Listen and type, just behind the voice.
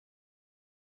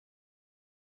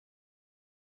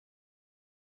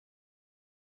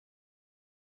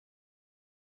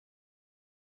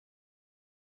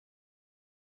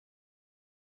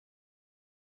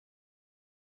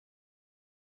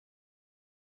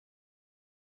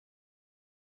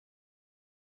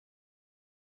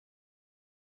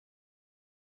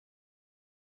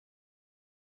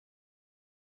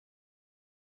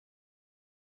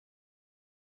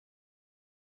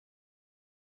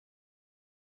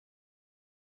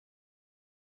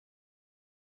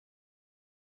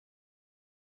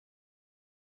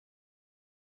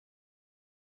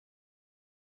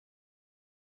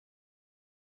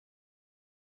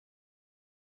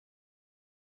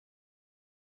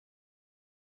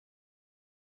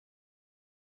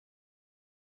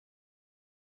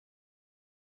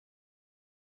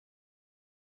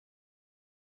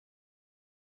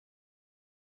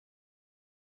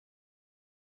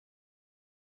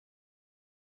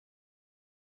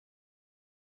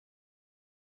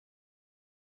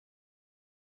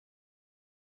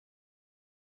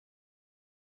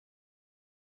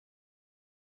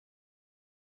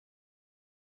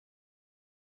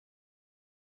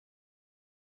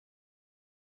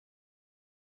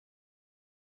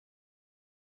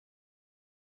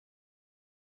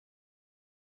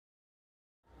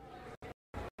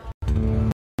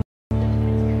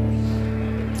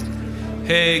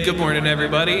Hey, good morning,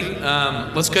 everybody.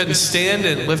 Let's go ahead and stand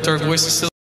and lift our voices.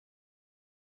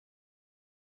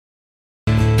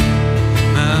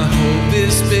 My hope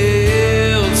is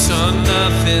built on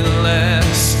nothing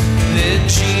less than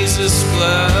Jesus'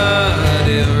 blood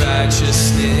and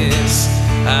righteousness.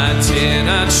 I dare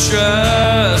not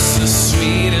trust the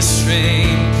sweetest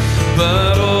fame,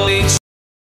 but only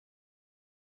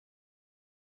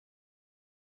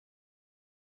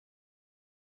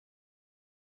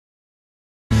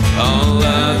all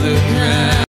other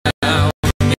ground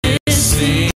is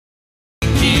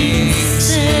sinking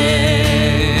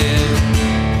sand.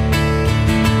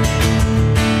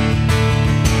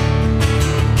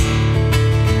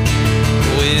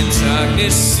 When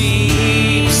darkness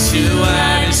seems to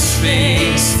hide His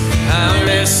face, I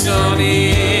rest on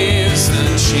His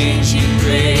unchanging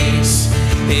grace.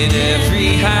 In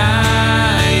every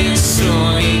high and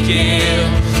stormy gale,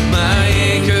 my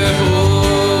anchor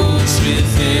holds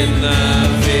within the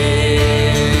veil.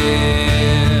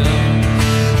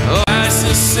 Oh, as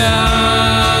the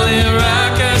solid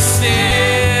rock I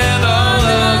stand, all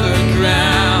other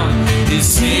ground is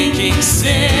sinking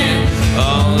sand.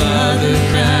 All other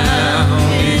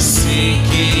ground is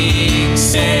sinking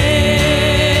sand.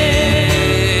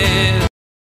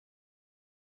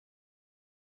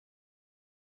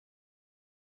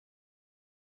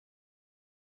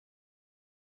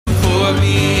 For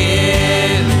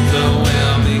me in the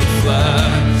whelming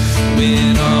flood,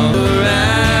 when all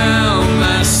around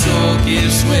my soul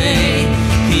gives way,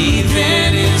 He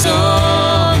then is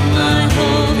all my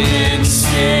hope and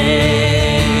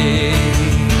stay.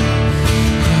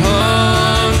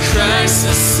 On Christ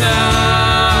the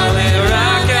solid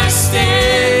rock I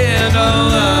stand,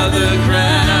 all other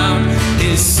ground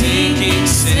is sinking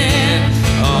sand.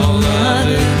 All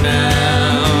other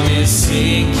ground is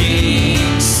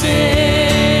sinking sand.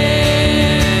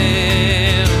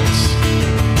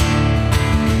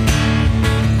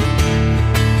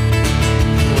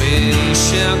 When He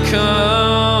shall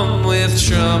come with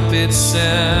trumpet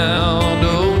sound,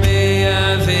 oh may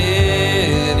I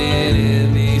then in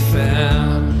Him be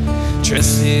found,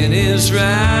 dressed in His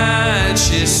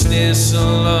righteousness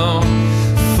alone,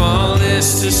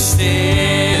 faultless to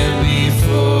stand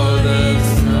before the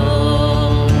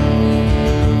throne.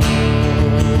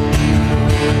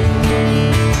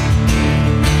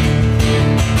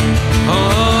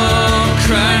 On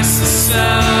Christ the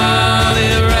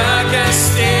solid rock I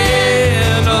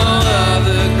stand, all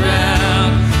other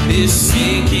ground is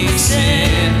sinking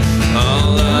sand.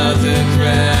 All other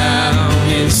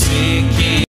ground is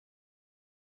sinking.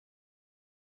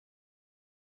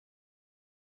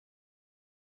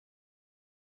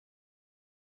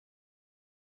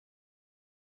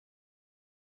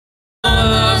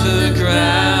 All other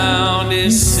ground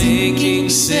is sinking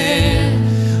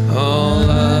sand. All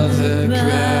other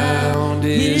ground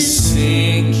is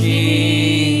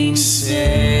sinking sand.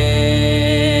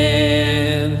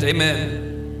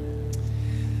 Amen.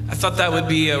 I thought that would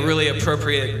be a really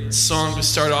appropriate song to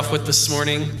start off with this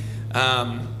morning.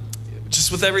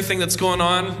 Just with everything that's going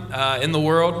on in the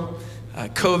world,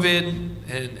 COVID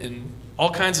and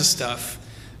all kinds of stuff,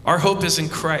 our hope is in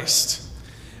Christ.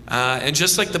 And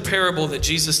just like the parable that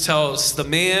Jesus tells, the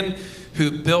man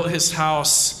who built his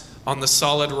house on the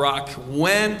solid rock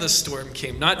when the storm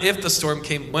came, not if the storm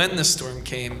came, when the storm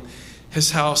came, his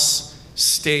house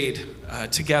stayed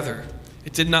together.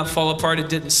 It did not fall apart. It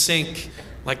didn't sink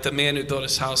like the man who built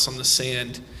his house on the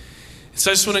sand. So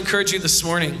I just want to encourage you this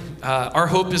morning. Our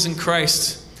hope is in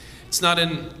Christ. It's not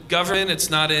in government. It's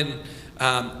not in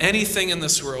anything in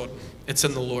this world. It's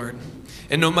in the Lord.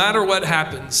 And no matter what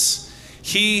happens,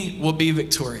 He will be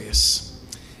victorious.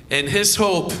 And His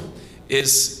hope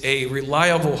is a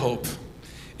reliable hope.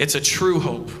 It's a true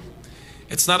hope.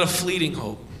 It's not a fleeting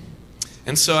hope.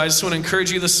 And so I just want to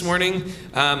encourage you this morning,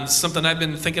 something I've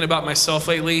been thinking about myself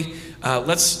lately.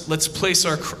 Let's place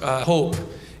our hope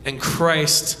in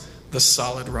Christ, the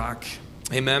solid rock.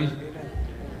 Amen.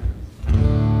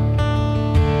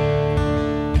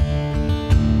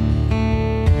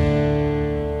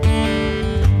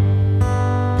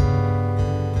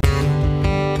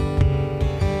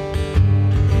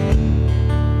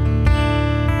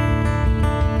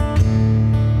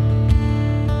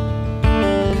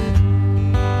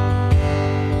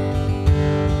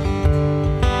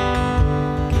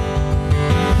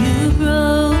 You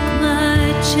broke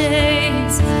my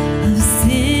chains of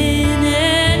sin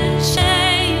and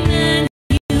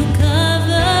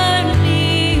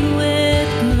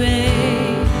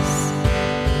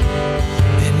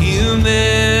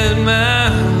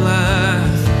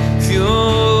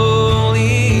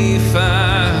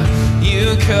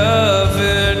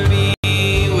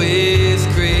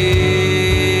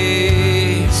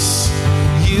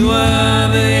are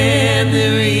the hand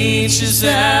that reaches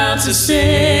out to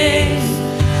save.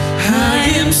 I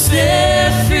am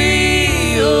set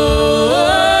free,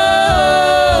 oh,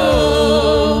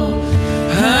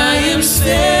 I am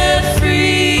set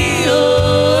free, oh,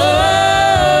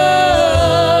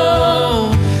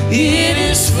 it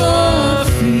is for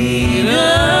freedom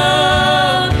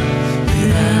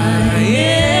that I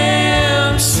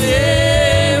am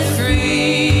set free.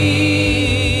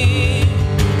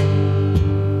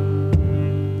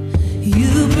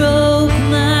 You broke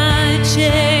my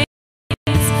chain.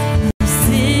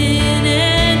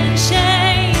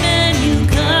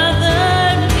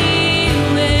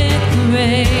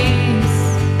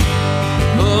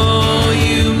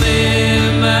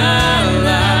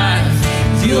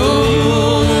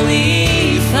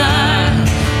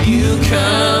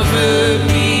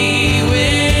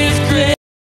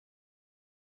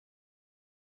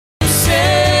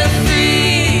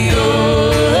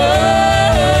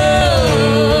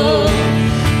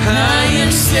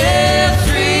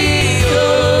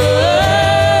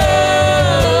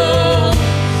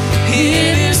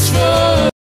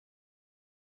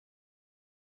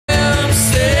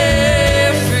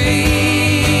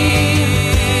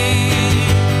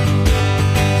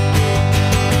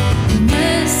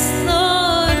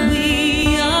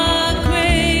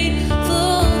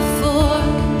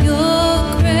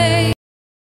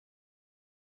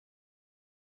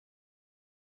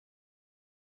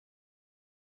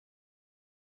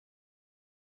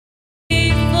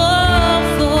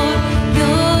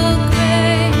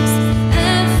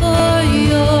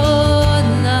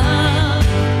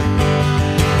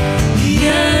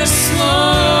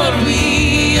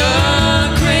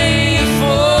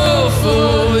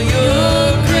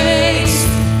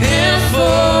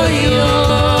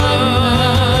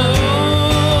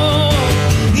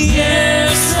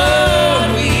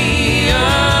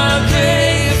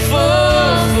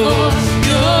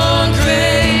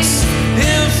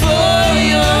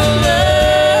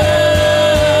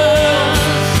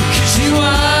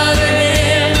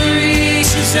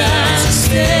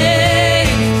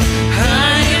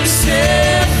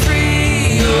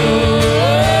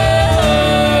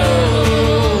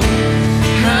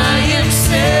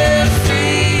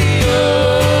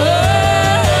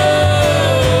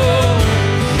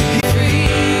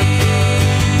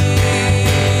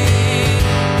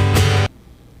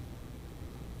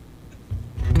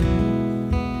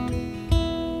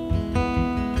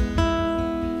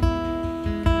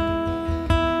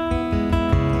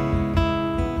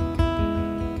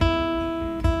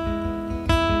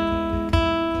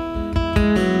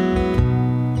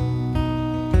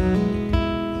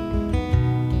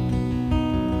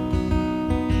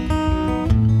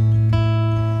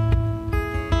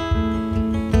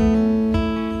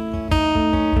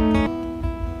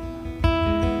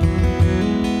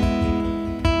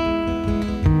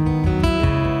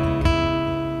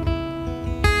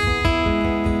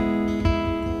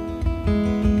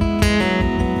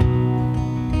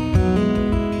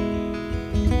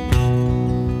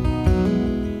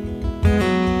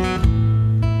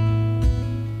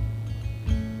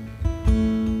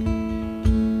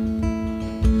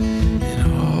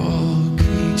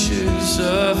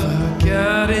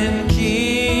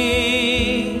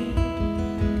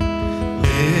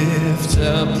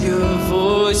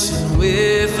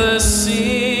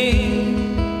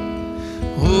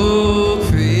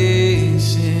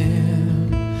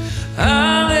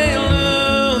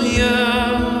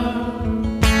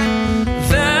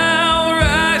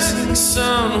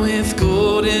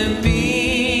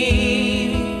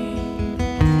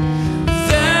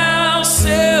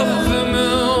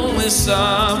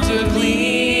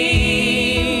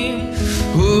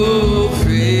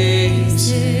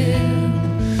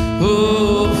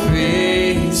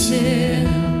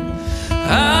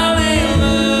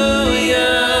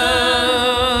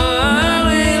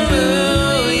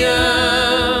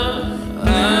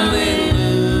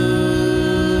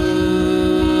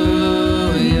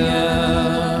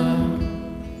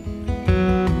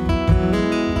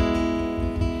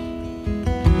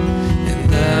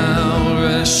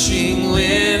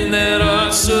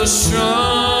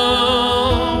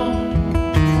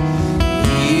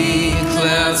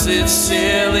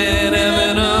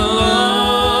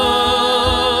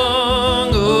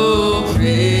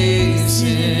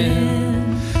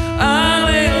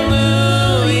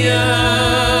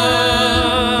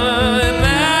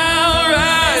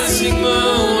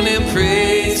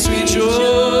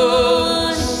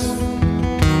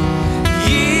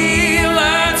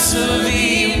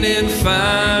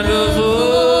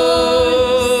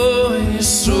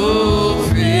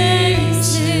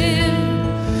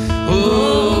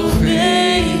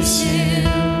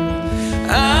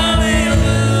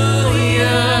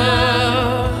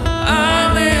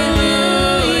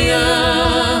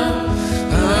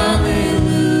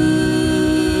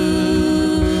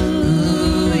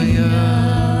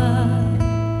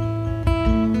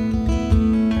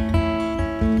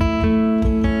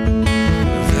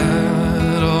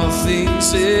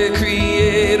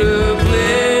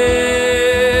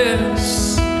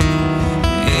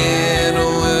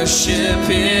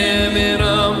 Him in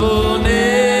humbleness.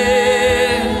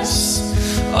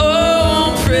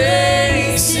 Oh,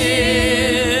 praise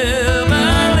Him,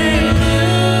 hallelujah.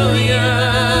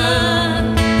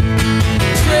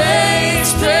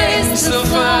 Praise, praise the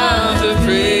Father,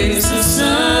 praise the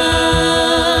Son,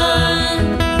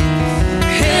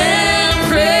 and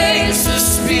praise the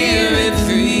Spirit,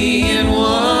 three in one.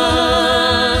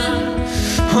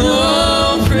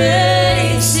 Oh,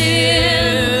 praise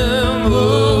Him,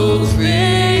 oh,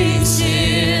 praise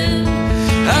Him,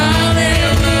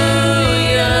 hallelujah,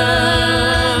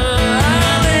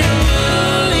 hallelujah,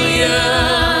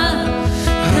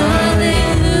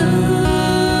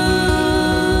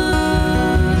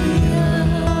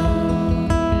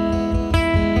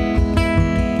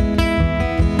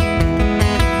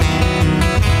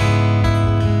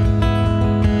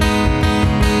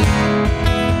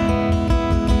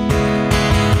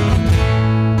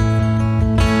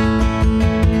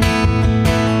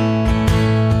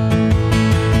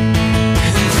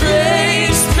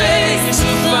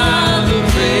 praise, praise the Father,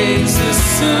 praise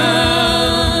the Son,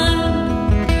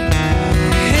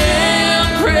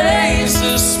 and praise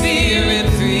the Spirit,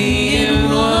 three in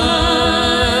one.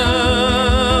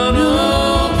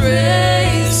 Oh,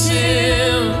 praise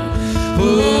Him,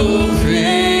 oh,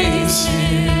 praise Him,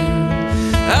 hallelujah,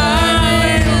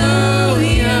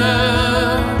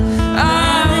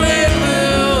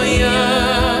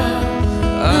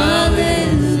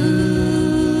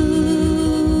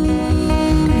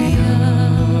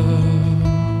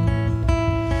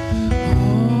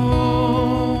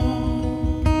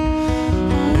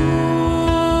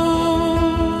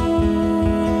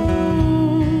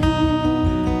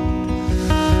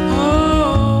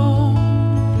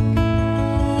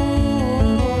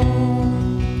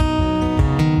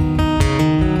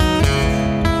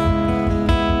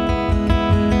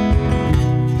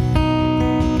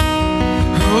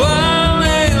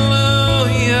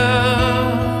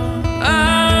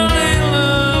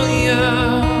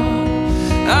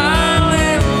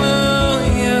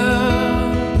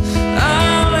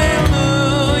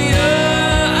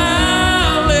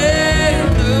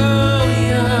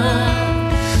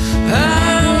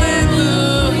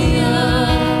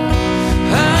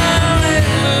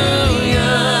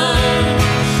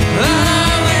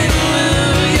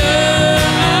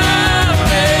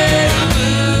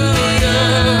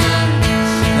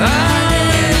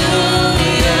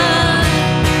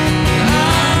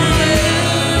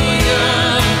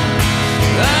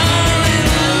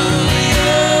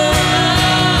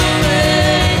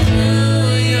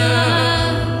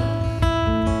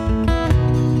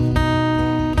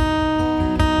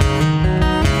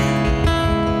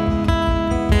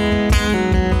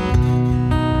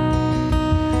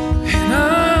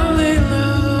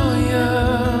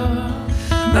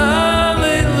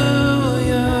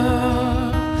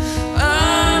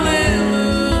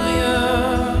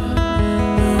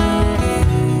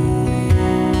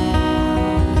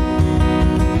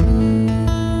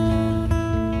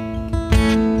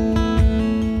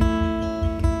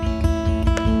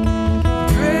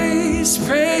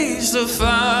 praise the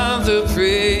Father,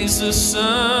 praise the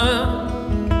Son,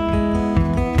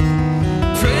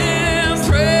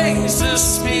 praise the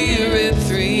Spirit,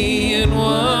 three in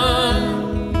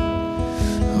one.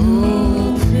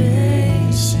 Oh,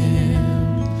 praise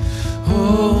Him,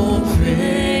 oh,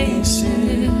 praise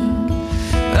Him,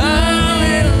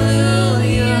 hallelujah,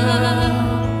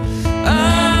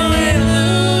 hallelujah,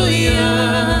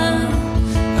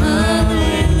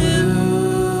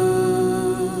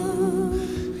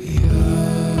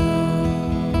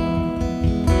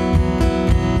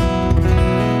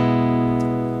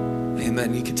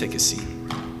 Amen. You can take a seat.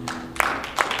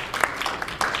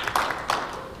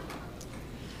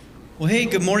 Well, hey,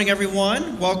 good morning,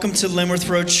 everyone. Welcome to Linworth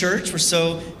Road Church. We're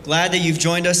so glad that you've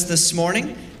joined us this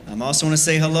morning. I also want to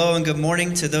say hello and good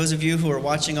morning to those of you who are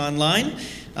watching online.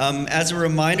 As a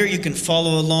reminder, you can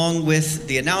follow along with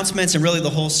the announcements and really the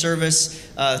whole service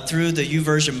through the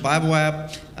YouVersion Bible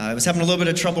app. I was having a little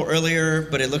bit of trouble earlier,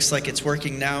 but it looks like it's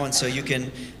working now, and so you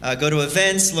can go to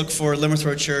events, look for Linworth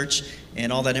Road Church,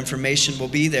 and all that information will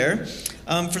be there.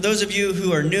 For those of you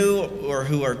who are new or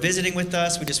who are visiting with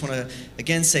us, we just want to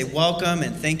again say welcome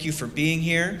and thank you for being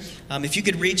here. If you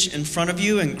could reach in front of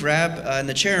you and grab in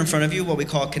the chair in front of you what we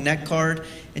call a Connect card,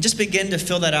 and just begin to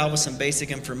fill that out with some basic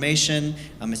information.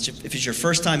 If it's your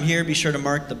first time here, be sure to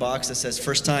mark the box that says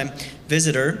first time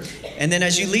visitor. And then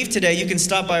as you leave today, you can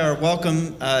stop by our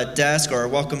welcome desk or our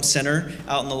welcome center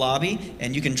out in the lobby,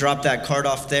 and you can drop that card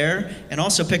off there, and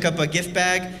also pick up a gift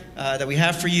bag that that we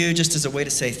have for you, just as a way to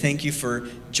say thank you for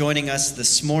joining us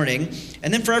this morning.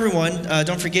 And then for everyone,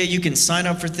 don't forget you can sign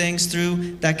up for things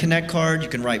through that Connect card. You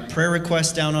can write prayer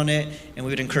requests down on it, and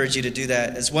we would encourage you to do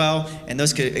that as well. And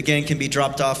those, can be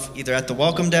dropped off either at the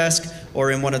welcome desk or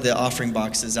in one of the offering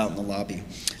boxes out in the lobby.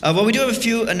 Well, we do have a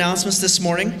few announcements this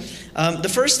morning.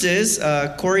 The first is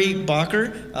Corey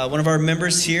Bacher, one of our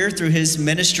members here, through his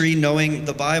ministry, Knowing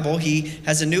the Bible. He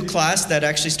has a new class that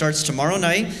actually starts tomorrow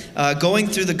night, going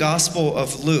through the Gospel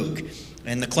of Luke.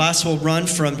 And the class will run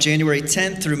from January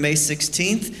 10th through May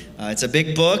 16th. It's a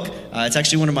big book. It's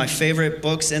actually one of my favorite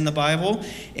books in the Bible.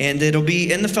 And it'll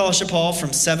be in the fellowship hall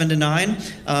from 7 to 9.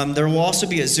 There will also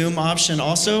be a Zoom option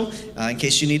also, in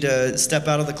case you need to step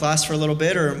out of the class for a little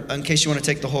bit, or in case you want to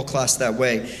take the whole class that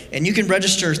way. And you can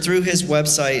register through his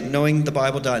website,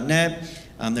 knowingthebible.net.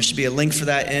 There should be a link for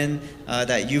that in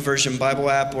that YouVersion Bible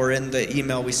app or in the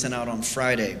email we sent out on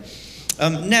Friday.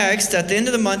 Next, at the end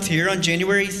of the month here, on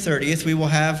January 30th, we will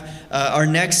have our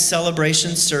next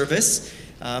celebration service.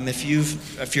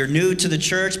 If you're new to the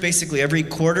church, basically every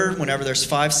quarter, whenever there's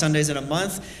 5 Sundays in a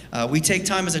month, we take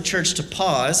time as a church to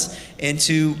pause and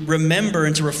to remember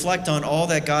and to reflect on all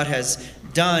that God has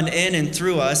done in and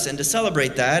through us, and to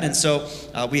celebrate that. And so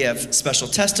we have special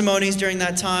testimonies during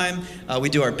that time. We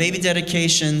do our baby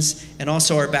dedications and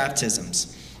also our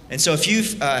baptisms. And so if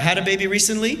you've had a baby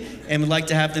recently and would like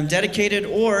to have them dedicated,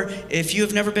 or if you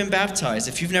have never been baptized,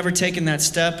 if you've never taken that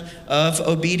step of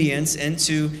obedience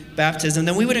into baptism,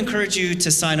 then we would encourage you to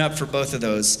sign up for both of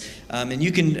those. And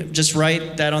you can just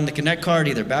write that on the Connect card,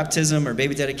 either baptism or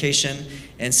baby dedication,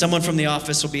 and someone from the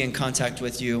office will be in contact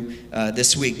with you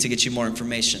this week to get you more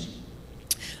information.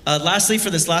 Lastly, for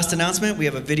this last announcement, we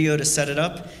have a video to set it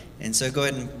up. And so go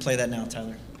ahead and play that now,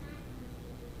 Tyler.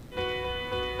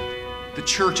 The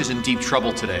church is in deep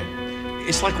trouble today.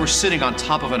 It's like we're sitting on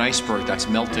top of an iceberg that's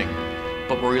melting,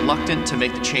 but we're reluctant to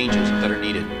make the changes that are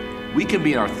needed. We can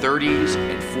be in our 30s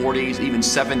and 40s, even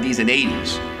 70s and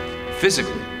 80s,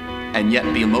 physically, and yet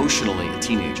be emotionally a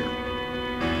teenager.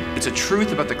 It's a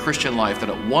truth about the Christian life that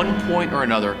at one point or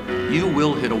another, you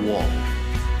will hit a wall.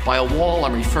 By a wall,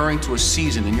 I'm referring to a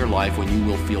season in your life when you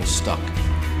will feel stuck.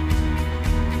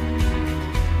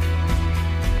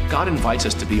 God invites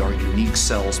us to be our unique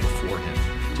selves before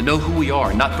Him, to know who we are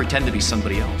and not pretend to be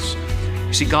somebody else.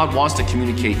 You see, God wants to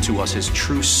communicate to us His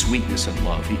true sweetness and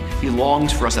love. He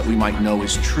longs for us that we might know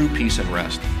His true peace and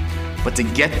rest. But to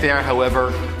get there,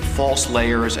 however, false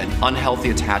layers and unhealthy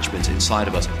attachments inside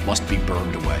of us must be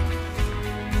burned away.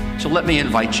 So let me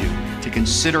invite you to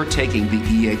consider taking the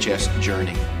EHS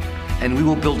journey. And we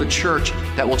will build a church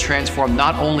that will transform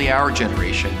not only our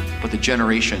generation, but the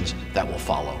generations that will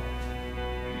follow.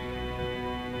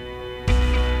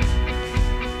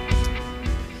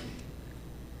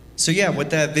 So yeah, what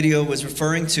that video was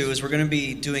referring to is we're going to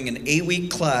be doing an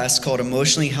 8-week class called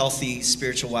Emotionally Healthy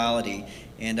Spirituality.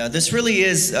 And this really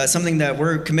is something that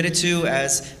we're committed to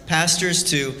as pastors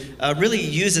to really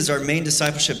use as our main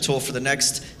discipleship tool for the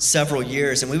next several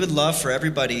years. And we would love for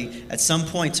everybody at some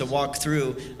point to walk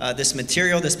through this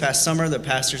material. This past summer, the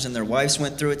pastors and their wives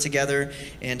went through it together.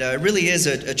 And it really is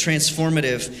a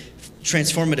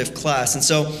transformative class. And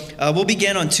so we'll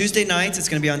begin on Tuesday nights. It's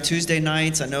going to be on Tuesday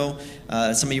nights. I know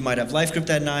some of you might have life group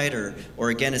that night, or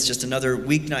again, it's just another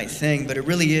weeknight thing, but it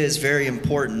really is very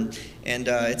important. And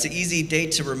it's an easy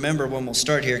date to remember when we'll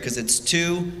start here, because it's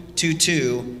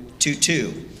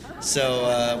 2/22/22.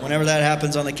 So whenever that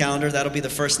happens on the calendar, that'll be the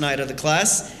first night of the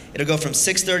class. It'll go from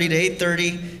 6:30 to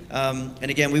 8:30.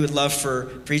 And again, we would love for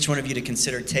each one of you to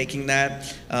consider taking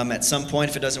that at some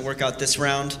point. If it doesn't work out this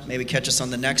round, maybe catch us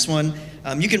on the next one.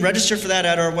 You can register for that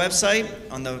at our website.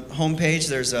 On the homepage,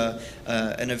 there's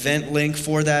an event link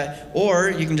for that. Or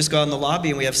you can just go out in the lobby,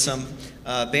 and we have some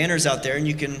banners out there, and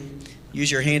you can use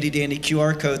your handy-dandy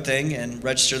QR code thing and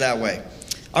register that way.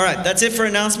 All right, that's it for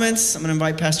announcements. I'm going to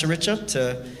invite Pastor Rich up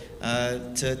to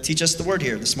teach us the word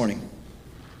here this morning.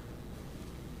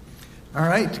 All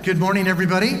right, good morning,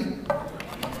 everybody.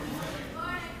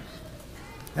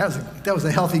 That was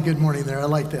a healthy good morning there. I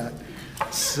like that.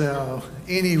 So,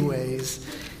 anyways,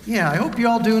 yeah, I hope you're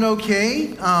all doing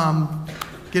okay.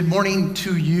 Good morning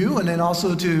to you, and then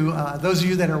also to those of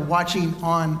you that are watching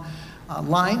online.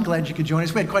 Glad you could join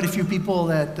us. We had quite a few people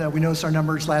that we noticed our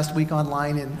numbers last week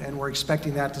online, and we're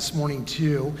expecting that this morning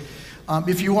too.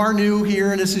 If you are new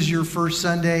here and this is your first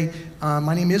Sunday,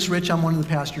 my name is Rich. I'm one of the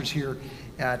pastors here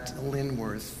at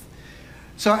Linworth.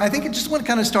 So I think I just want to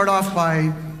kind of start off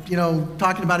by,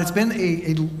 talking about, it's been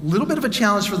a little bit of a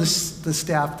challenge for the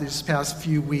staff these past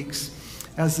few weeks,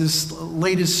 as this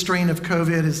latest strain of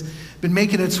COVID has been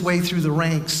making its way through the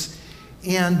ranks.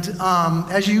 And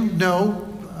as you know,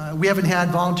 we haven't had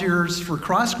volunteers for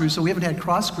Cross Crew, so we haven't had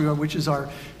Cross Crew, which is our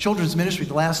children's ministry,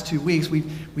 the last 2 weeks. We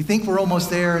think we're almost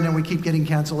there, and then we keep getting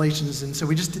cancellations, and so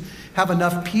we just have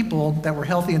enough people that were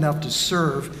healthy enough to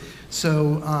serve,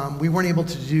 so we weren't able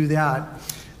to do that.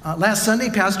 Last Sunday,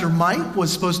 Pastor Mike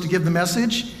was supposed to give the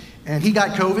message, and he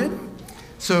got COVID,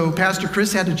 so Pastor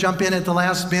Chris had to jump in at the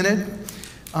last minute.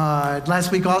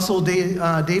 Last week also,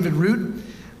 David Root,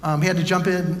 he had to jump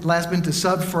in last minute to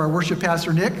sub for our worship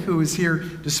pastor, Nick, who was here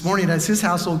this morning as his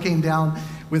household came down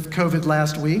with COVID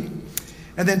last week.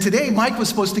 And then today, Mike was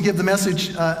supposed to give the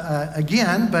message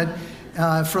again, but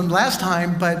from last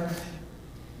time, but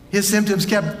his symptoms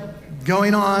kept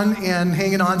going on and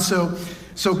hanging on.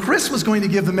 So Chris was going to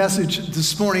give the message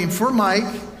this morning for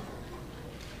Mike,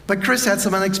 but Chris had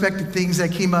some unexpected things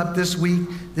that came up this week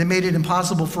that made it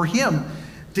impossible for him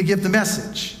to give the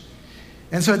message.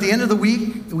 And so at the end of the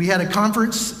week, we had a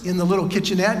conference in the little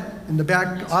kitchenette in the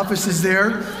back offices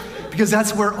there, because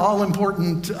that's where all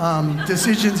important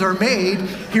decisions are made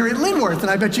here at Linworth, and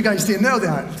I bet you guys didn't know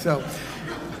that. So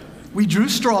we drew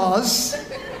straws,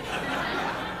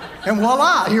 and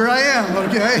voila, here I am,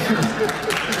 okay?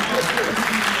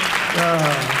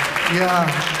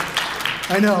 Yeah,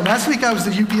 I know. Last week I was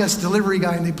the UPS delivery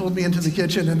guy, and they pulled me into the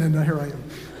kitchen, and then here I am,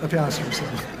 a pastor.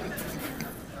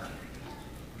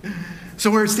 So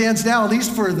where it stands now, at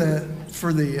least for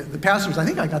the pastors, I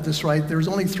think I got this right, there's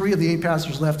only 3 of the 8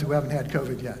 pastors left who haven't had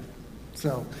COVID yet.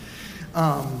 So,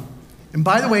 and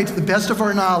by the way, to the best of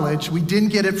our knowledge, we didn't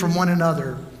get it from one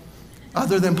another,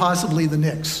 other than possibly the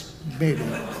Knicks, maybe.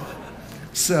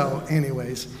 So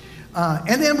anyways,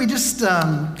 and then we just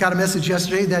got a message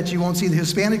yesterday that you won't see the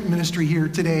Hispanic ministry here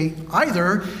today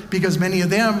either, because many of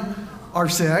them are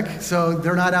sick, so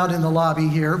they're not out in the lobby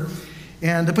here.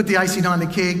 And to put the icing on the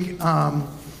cake,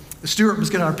 Stuart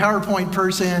was our PowerPoint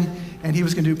person, and he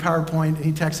was going to do PowerPoint, and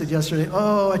he texted yesterday,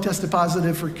 oh, I tested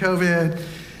positive for COVID.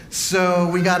 So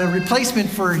we got a replacement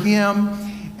for him,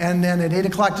 and then at 8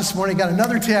 o'clock this morning, got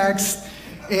another text,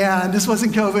 and this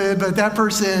wasn't COVID, but that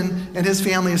person and his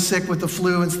family is sick with the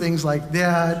flu and things like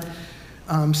that.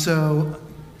 So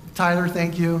Tyler,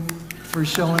 thank you for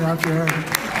showing up here.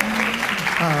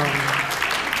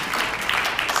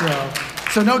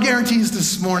 So no guarantees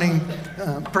this morning.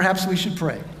 Perhaps we should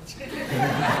pray.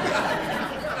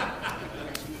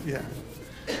 Yeah.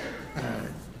 All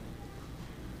right.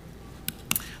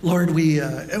 Lord, we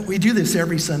do this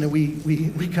every Sunday.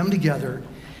 We come together,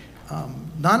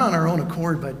 not on our own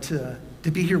accord, but to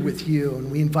be here with you.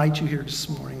 And we invite you here this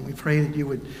morning. We pray that you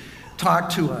would talk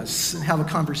to us and have a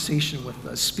conversation with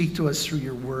us. Speak to us through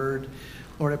your word.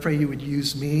 Lord, I pray you would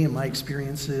use me and my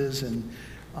experiences and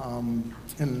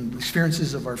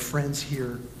experiences of our friends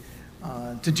here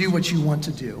to do what you want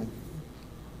to do.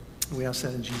 We ask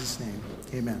that in Jesus' name.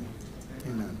 Amen.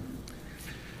 Amen.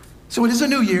 So it is a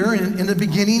new year, and in the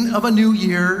beginning of a new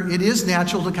year, it is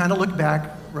natural to kind of look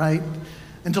back, right?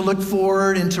 And to look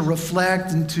forward and to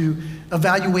reflect and to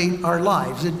evaluate our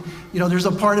lives. There's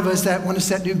a part of us that want to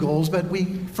set new goals, but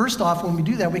first off, when we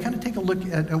do that, we kind of take a look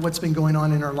at what's been going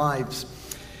on in our lives.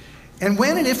 And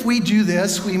when and if we do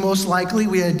this, we most likely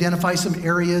identify some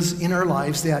areas in our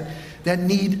lives that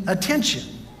need attention.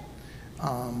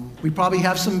 We probably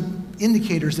have some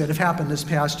indicators that have happened this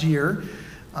past year,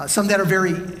 some that are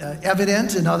very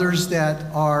evident and others that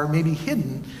are maybe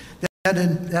hidden, that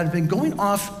have been going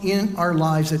off in our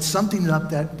lives. That's something up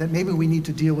that maybe we need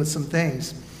to deal with some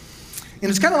things. And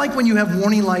it's kind of like when you have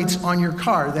warning lights on your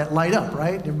car that light up,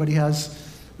 right? Everybody has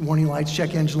warning lights,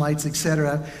 check engine lights,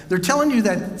 etc. They're telling you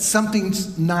that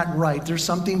something's not right. There's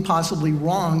something possibly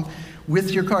wrong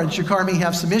with your car, that your car may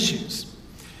have some issues.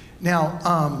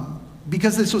 Now,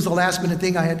 because this was a last minute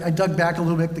thing, I dug back a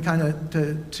little bit to kind of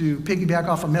to piggyback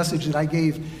off a message that I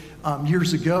gave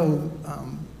years ago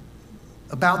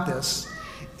about this.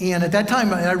 And at that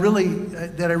time, I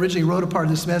originally wrote a part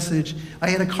of this message, I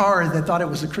had a car that thought it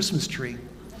was a Christmas tree.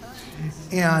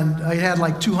 And I had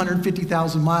like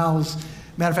 250,000 miles.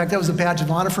 Matter of fact, that was a badge of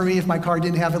honor for me. If my car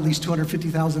didn't have at least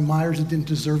 250,000 miles, it didn't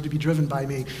deserve to be driven by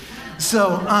me.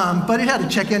 So, but it had a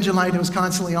check engine light that was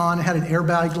constantly on. It had an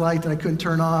airbag light that I couldn't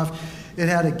turn off. It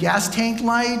had a gas tank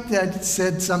light that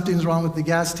said something's wrong with the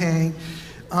gas tank.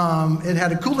 It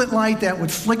had a coolant light that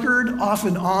would flicker off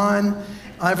and on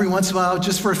every once in a while,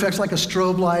 just for effects like a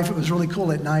strobe light. It was really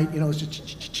cool at night, it was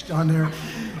just on there.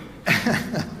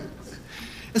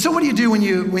 And so what do you do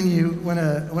when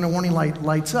a warning light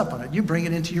lights up on it? You bring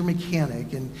it into your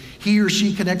mechanic, and he or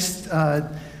she connects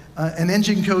an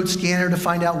engine code scanner to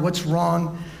find out what's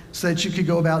wrong so that you could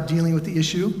go about dealing with the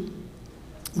issue,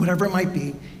 whatever it might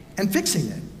be, and fixing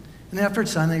it. And then after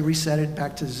it's done, they reset it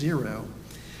back to zero.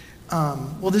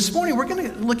 Well, this morning we're going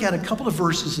to look at a couple of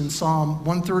verses in Psalm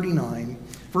 139,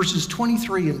 verses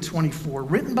 23 and 24,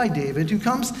 written by David, who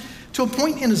comes to a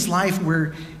point in his life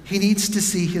where he needs to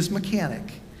see his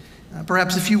mechanic.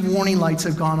 Perhaps a few warning lights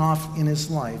have gone off in his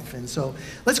life. And so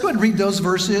let's go ahead and read those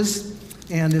verses.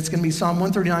 And it's going to be Psalm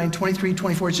 139, 23,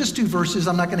 24. It's just two verses.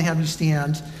 I'm not going to have you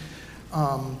stand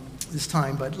this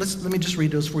time, but let me just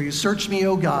read those for you. Search me,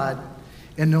 O God,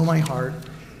 and know my heart.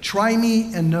 Try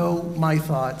me and know my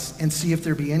thoughts, and see if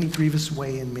there be any grievous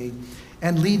way in me,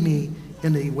 and lead me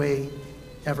in the way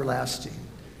everlasting.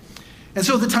 And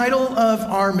so the title of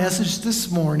our message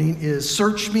this morning is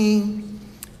Search Me,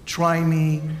 Try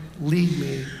Me, Lead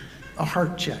Me, a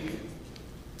Heart Check.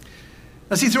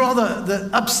 Now see, through all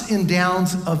the ups and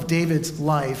downs of David's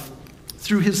life,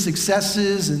 through his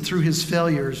successes and through his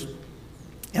failures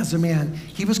as a man,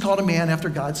 he was called a man after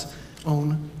God's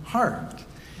own heart.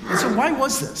 And so why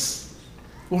was this?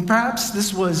 Well, perhaps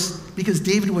this was because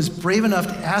David was brave enough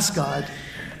to ask God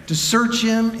to search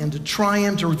him and to try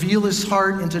him, to reveal his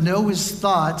heart and to know his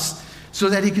thoughts so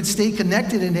that he could stay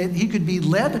connected in it. He could be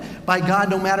led by God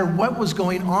no matter what was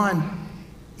going on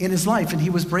in his life. And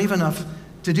he was brave enough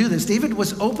to do this. David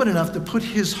was open enough to put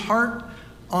his heart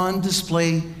on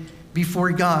display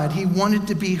before God. He wanted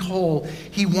to be whole.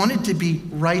 He wanted to be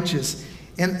righteous.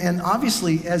 And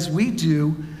obviously, as we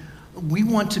do, we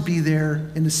want to be there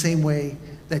in the same way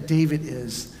that David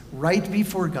is, right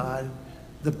before God,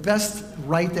 the best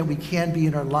right that we can be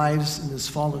in our lives in this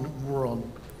fallen world.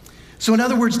 So in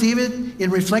other words, David, in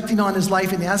reflecting on his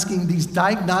life and asking these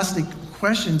diagnostic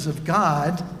questions of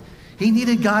God, he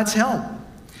needed God's help.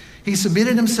 He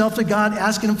submitted himself to God,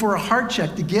 asking him for a heart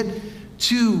check to get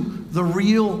to the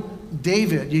real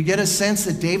David. You get a sense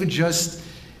that David just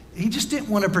didn't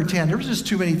want to pretend. There was just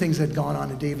too many things that had gone on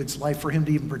in David's life for him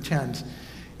to even pretend.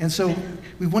 And so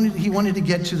he wanted to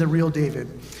get to the real David.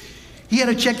 He had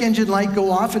a check engine light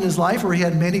go off in his life, or he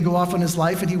had many go off in his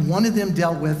life, and he wanted them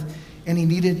dealt with, and he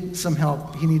needed some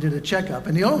help. He needed a checkup.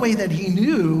 And the only way that he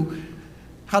knew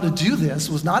how to do this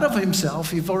was not of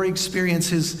himself. He'd already experienced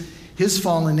his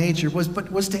fallen nature,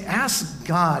 was to ask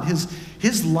God,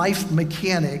 his life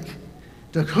mechanic,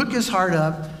 to hook his heart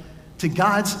up to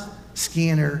God's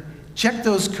scanner, check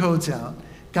those codes out.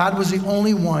 God was the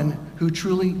only one who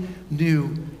truly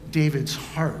knew David's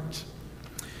heart.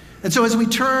 And so as we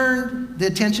turn the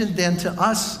attention then to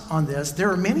us on this, there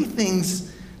are many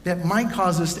things that might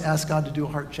cause us to ask God to do a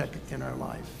heart check in our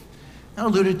life. I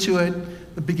alluded to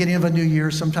it, the beginning of a new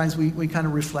year. Sometimes we kind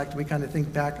of reflect, we kind of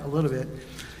think back a little bit.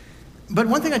 But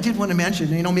one thing I did want to mention,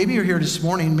 maybe you're here this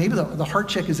morning, maybe the heart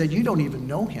check is that you don't even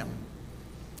know him.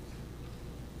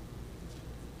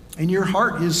 And your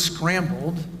heart is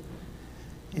scrambled,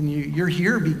 and you're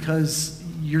here because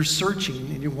you're searching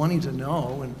and you're wanting to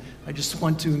know. And I just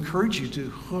want to encourage you to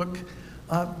hook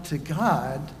up to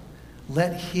God,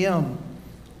 let him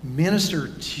minister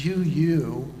to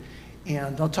you.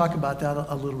 And I'll talk about that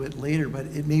a little bit later,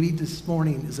 but maybe this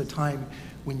morning is a time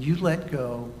when you let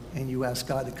go and you ask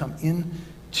God to come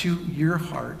into your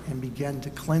heart and begin to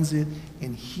cleanse it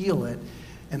and heal it,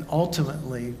 and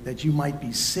ultimately that you might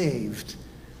be saved,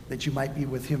 that you might be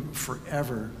with him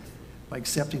forever by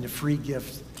accepting the free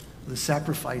gift, the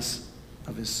sacrifice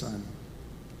of his son.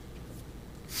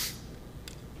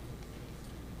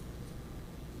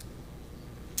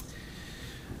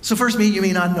 So first, maybe you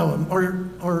may not know him,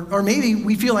 or maybe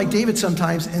we feel like David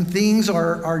sometimes, and things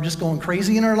are just going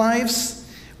crazy in our lives.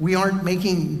 We aren't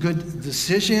making good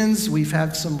decisions. We've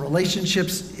had some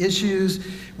relationships issues.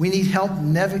 We need help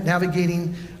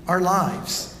navigating our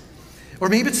lives. Or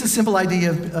maybe it's the simple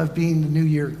idea of being the new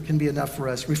year can be enough for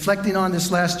us. Reflecting on this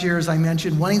last year, as I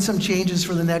mentioned, wanting some changes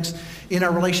for the next in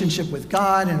our relationship with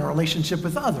God and our relationship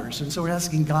with others. And so we're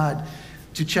asking God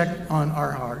to check on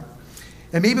our heart.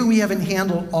 And maybe we haven't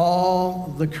handled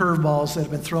all the curveballs that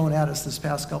have been thrown at us this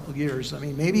past couple of years. I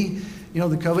mean, maybe, the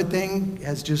COVID thing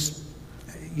has just,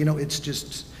 it's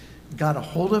just got a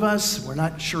hold of us. We're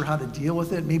not sure how to deal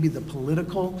with it. Maybe the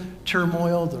political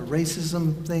turmoil, the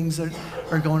racism things that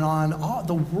are going on, all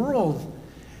the world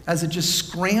as it just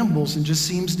scrambles and just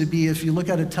seems to be, if you look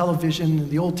at a television,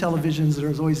 the old televisions,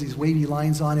 there's always these wavy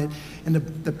lines on it, and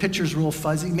the picture's real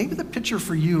fuzzy. Maybe the picture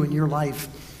for you in your life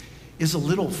is a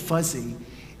little fuzzy,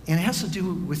 and it has to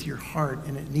do with your heart,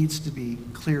 and it needs to be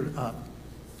cleared up.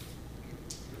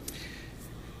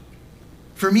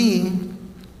 For me,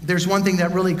 there's one thing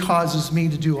that really causes me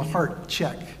to do a heart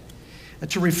check,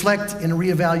 to reflect and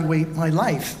reevaluate my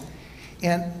life,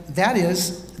 and that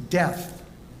is death.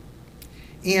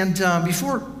 And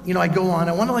before I go on,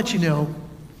 I want to let you know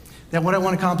that what I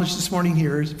want to accomplish this morning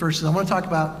here is, first, I want to talk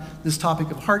about this topic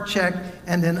of heart check,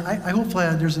 and then I hope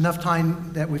there's enough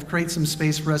time that we've created some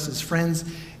space for us as friends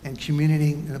and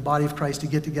community in the body of Christ to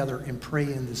get together and pray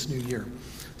in this new year.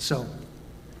 So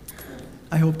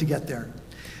I hope to get there.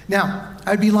 Now,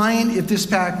 I'd be lying if this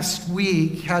past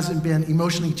week hasn't been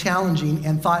emotionally challenging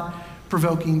and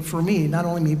thought-provoking for me, not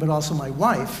only me, but also my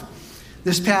wife.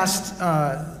 This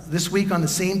week on the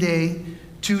same day,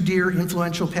 2 dear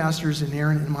influential pastors in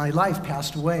Aaron and my life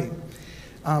passed away.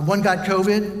 One got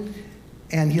COVID,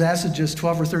 and he lasted just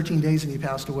 12 or 13 days and he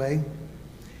passed away.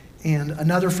 And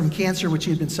another from cancer, which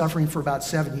he had been suffering for about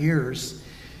 7 years.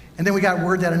 And then we got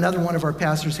word that another one of our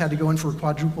pastors had to go in for a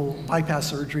quadruple bypass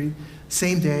surgery,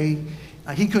 same day.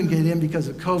 He couldn't get in because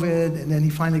of COVID, and then he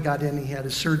finally got in. He had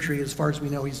his surgery. As far as we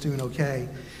know, he's doing okay.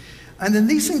 And then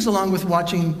these things, along with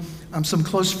watching some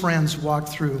close friends walk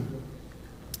through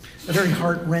a very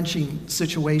heart-wrenching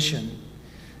situation.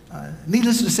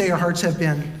 Needless to say, our hearts have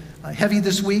been heavy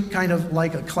this week, kind of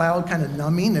like a cloud, kind of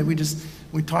numbing, and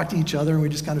we talk to each other and we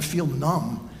just kind of feel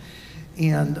numb.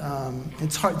 And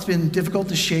it's hard, it's been difficult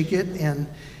to shake it, and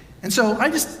so I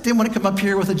just didn't want to come up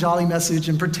here with a jolly message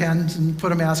and pretend and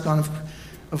put a mask on,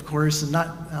 of course, and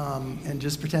not and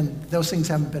just pretend those things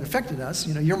haven't been affected us.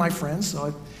 You know, you're my friends,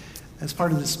 so as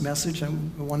part of this message, I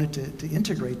wanted to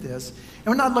integrate this. And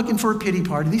we're not looking for a pity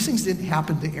party. These things didn't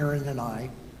happen to Aaron and I,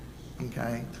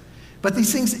 okay? But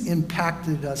these things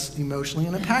impacted us emotionally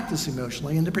and impact us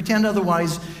emotionally. And to pretend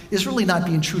otherwise is really not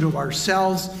being true to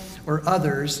ourselves or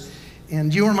others.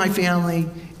 And you are my family,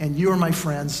 and you are my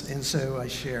friends, and so I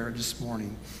share this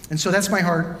morning. And so that's my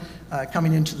heart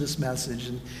coming into this message.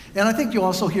 And I think you'll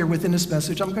also hear within this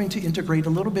message, I'm going to integrate a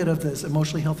little bit of this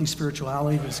emotionally healthy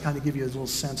spirituality, just kind of give you a little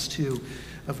sense, too,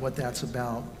 of what that's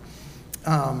about.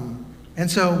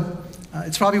 And so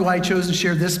it's probably why I chose to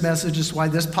share this message, is why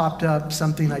this popped up,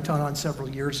 something I taught on several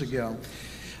years ago.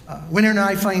 When Aaron and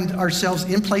I find ourselves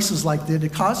in places like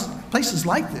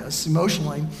this,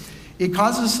 emotionally, it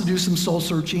causes us to do some soul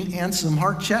searching and some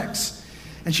heart checks.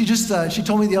 And she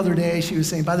told me the other day, she was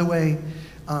saying, by the way,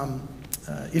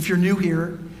 if you're new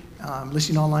here,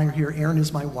 listening online or here, Erin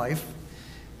is my wife.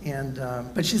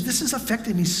 But this has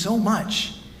affected me so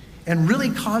much and really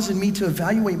causing me to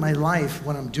evaluate my life,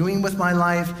 what I'm doing with my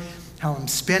life, how I'm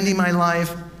spending my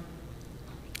life,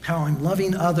 how I'm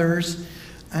loving others.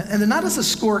 And then not as a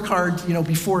scorecard,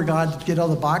 before God to get all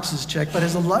the boxes checked, but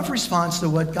as a love response to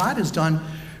what God has done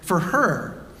for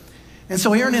her. And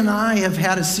so Aaron and I have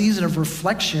had a season of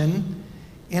reflection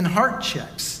and heart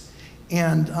checks.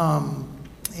 And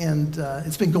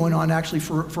it's been going on actually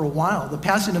for a while. The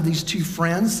passing of these 2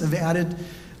 friends have added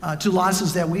to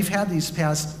losses that we've had these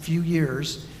past few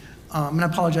years. And I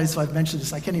apologize if I've mentioned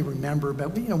this, I can't even remember,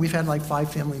 but we've had like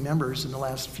 5 family members in the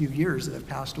last few years that have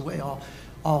passed away,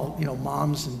 all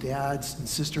moms and dads and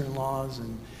sister-in-laws,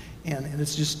 and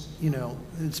it's just,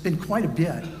 it's been quite a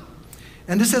bit.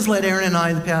 And this has led Aaron and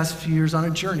I the past few years on a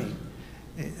journey,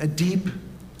 a deep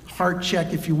heart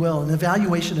check, if you will, an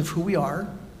evaluation of who we are,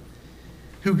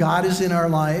 who God is in our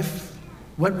life,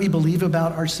 what we believe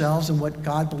about ourselves, and what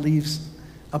God believes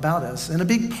about us. And a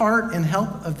big part and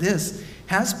help of this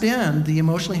has been the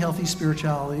emotionally healthy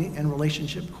spirituality and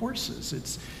relationship courses.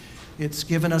 It's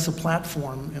given us a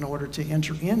platform in order to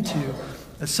enter into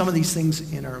some of these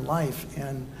things in our life.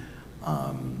 And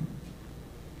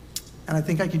I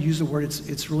think I could use the word,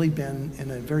 it's really been,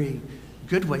 in a very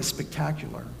good way,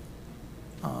 spectacular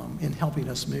in helping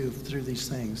us move through these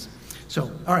things. So,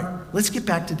 all right, let's get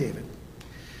back to David.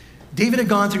 David had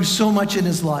gone through so much in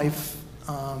his life,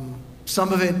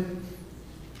 some of it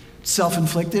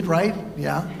self-inflicted, right?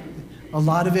 Yeah. A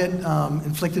lot of it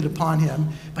inflicted upon him,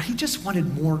 but he just wanted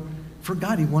more for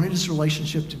God. He wanted his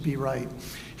relationship to be right.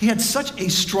 He had such a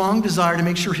strong desire to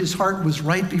make sure his heart was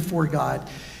right before God.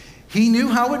 He knew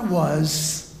how it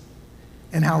was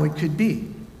and how it could be.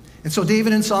 And so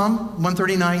David in Psalm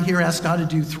 139 here asks God to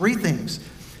do 3 things: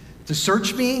 to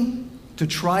search me, to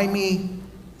try me,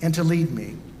 and to lead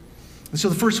me. And so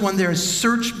the first one there is,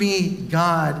 search me,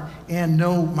 God, and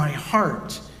know my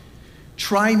heart.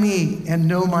 Try me and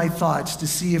know my thoughts, to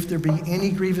see if there be any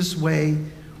grievous way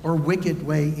or wicked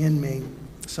way in me,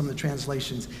 some of the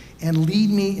translations, and lead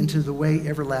me into the way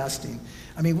everlasting.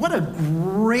 I mean, what a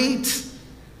great,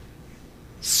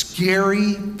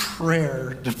 scary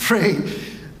prayer to pray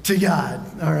to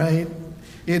God, all right?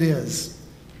 It is.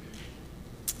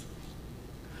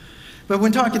 But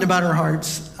when talking about our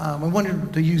hearts, I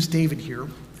wanted to use David here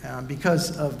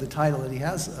because of the title that he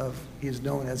has he is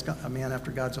known as a man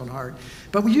after God's own heart.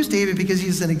 But we use David because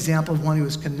he's an example of one who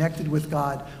is connected with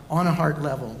God on a heart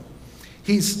level.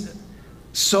 He's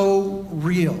so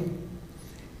real.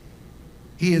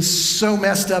 He is so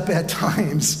messed up at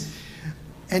times.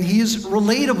 And he is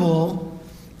relatable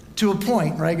to a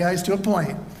point, right, guys? To a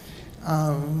point.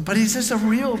 But he's just a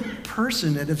real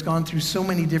person that has gone through so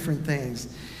many different things.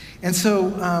 And so,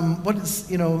 what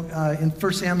is, in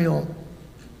 1 Samuel,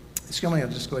 excuse me, I'll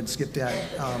just go ahead and skip that.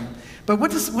 But what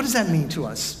does that mean to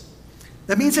us?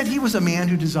 That means that he was a man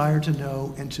who desired to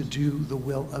know and to do the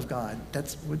will of God.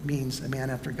 That's what it means, a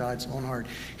man after God's own heart.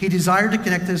 He desired to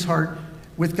connect his heart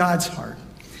with God's heart.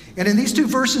 And in these two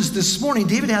verses this morning,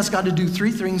 David asked God to do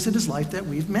three things in his life that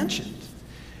we've mentioned.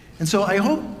 And so I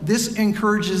hope this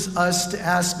encourages us to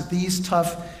ask these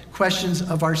tough questions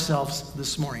of ourselves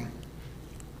this morning.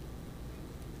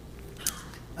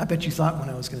 I bet you thought when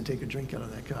I was going to take a drink out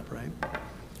of that cup, right?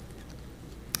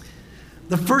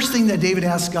 The first thing that David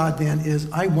asked God then is,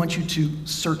 I want you to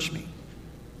search me.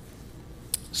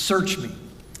 Search me.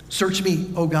 Search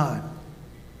me, O God,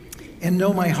 and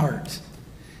know my heart.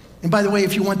 And by the way,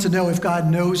 if you want to know if God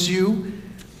knows you,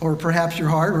 or perhaps your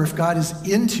heart, or if God is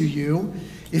into you,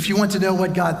 if you want to know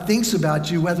what God thinks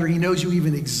about you, whether he knows you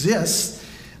even exist,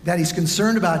 that he's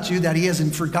concerned about you, that he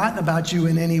hasn't forgotten about you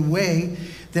in any way,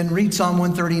 then read Psalm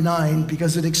 139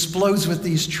 because it explodes with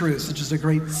these truths, which is a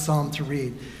great psalm to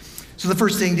read. So the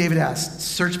first thing David asked,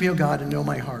 search me, O God, and know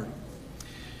my heart.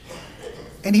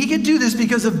 And he could do this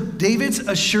because of David's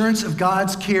assurance of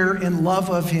God's care and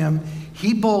love of him.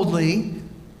 He boldly,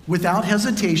 without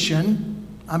hesitation,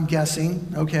 I'm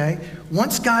guessing, okay,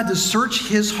 wants God to search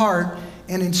his heart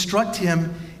and instruct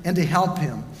him and to help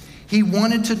him. He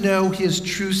wanted to know his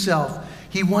true self.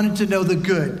 He wanted to know the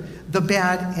good, the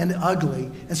bad, and the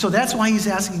ugly. And so that's why he's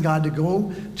asking God to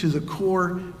go to the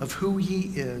core of who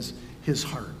he is, his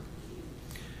heart.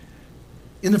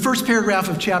 In the first paragraph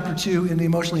of chapter 2 in the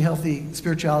Emotionally Healthy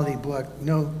Spirituality book,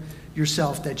 Know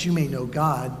Yourself That You May Know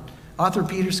God, author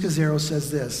Peter Scazzero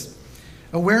says this: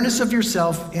 awareness of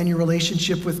yourself and your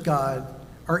relationship with God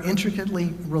are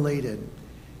intricately related.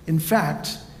 In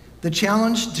fact, the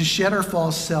challenge to shed our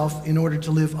false self in order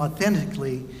to live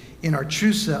authentically in our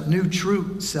true self, new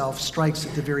true self, strikes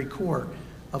at the very core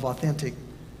of authentic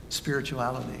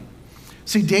spirituality.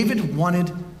 See, David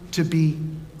wanted to be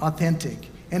authentic.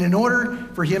 And in order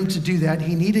for him to do that,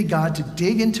 he needed God to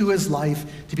dig into his life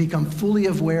to become fully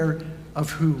aware of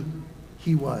who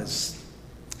he was.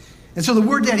 And so the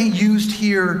word that he used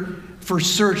here for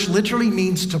search literally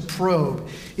means to probe.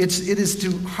 It is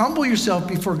to humble yourself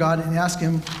before God and ask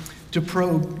him to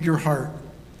probe your heart.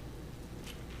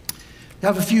 I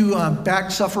have a few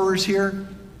back sufferers here.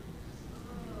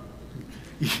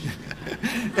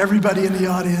 Everybody in the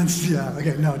audience, yeah,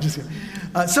 okay, no, just kidding.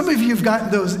 Some of you have gotten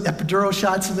those epidural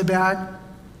shots in the back,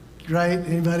 right?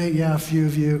 Anybody? Yeah, a few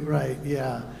of you, right,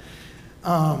 yeah.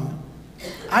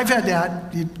 I've had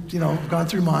that, gone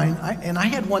through mine. And I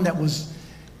had one that was,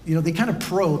 they kind of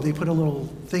probe. They put a little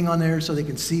thing on there so they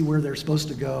can see where they're supposed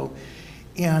to go.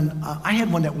 And I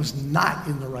had one that was not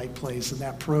in the right place in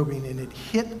that probing, and it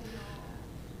hit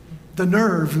the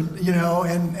nerve,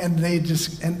 and they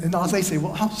just, and all they say,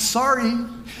 well, I'm sorry.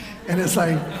 And it's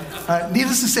like,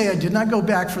 needless to say, I did not go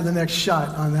back for the next shot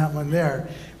on that one there.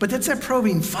 But that's that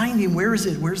probing, finding where is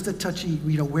it? Where's the touchy,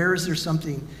 where is there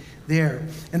something there?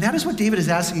 And that is what David is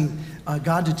asking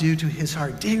God to do to his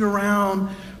heart. Dig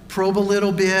around, probe a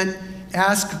little bit,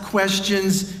 ask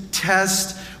questions,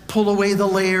 test, pull away the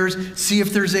layers, see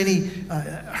if there's any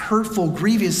hurtful,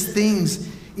 grievous things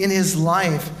in his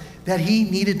life that he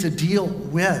needed to deal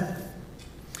with.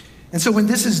 And so when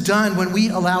this is done, when we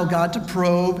allow God to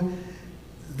probe,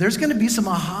 there's going to be some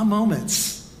aha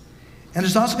moments. And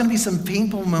there's also going to be some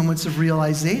painful moments of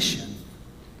realization.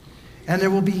 And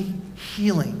there will be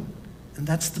healing. And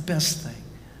that's the best thing.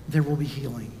 There will be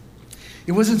healing.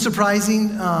 It wasn't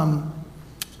surprising,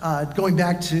 going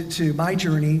back to my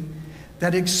journey,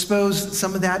 that exposed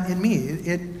some of that in me.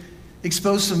 It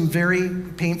exposed some very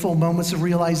painful moments of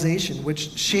realization,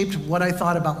 which shaped what I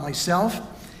thought about myself,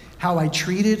 how I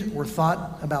treated or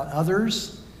thought about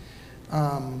others.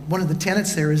 One of the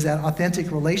tenets there is that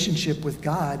authentic relationship with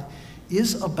God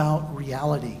is about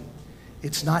reality.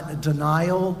 It's not a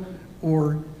denial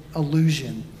or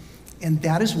illusion. And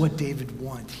that is what David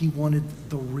wanted. He wanted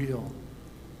the real.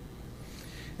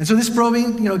 And so this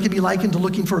probing, it can be likened to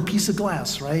looking for a piece of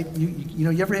glass, right?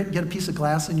 You ever get a piece of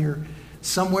glass and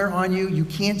somewhere on you, you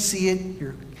can't see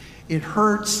it, it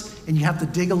hurts, and you have to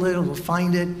dig a little to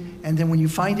find it. And then when you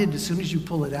find it, as soon as you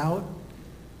pull it out,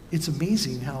 it's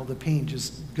amazing how the pain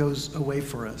just goes away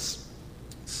for us.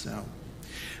 So,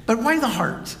 but why the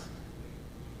heart?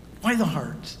 Why the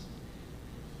heart?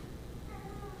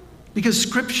 Because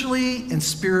scripturally and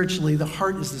spiritually, the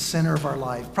heart is the center of our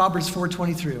life. Proverbs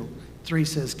 4:23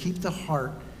 says, keep the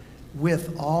heart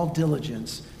with all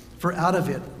diligence, for out of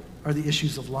it are the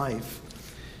issues of life.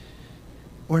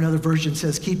 Or another version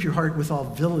says, keep your heart with all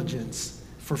diligence,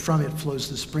 for from it flows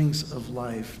the springs of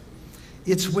life.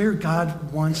 It's where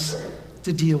God wants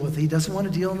to deal with. He doesn't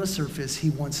want to deal on the surface. He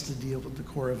wants to deal with the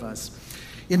core of us.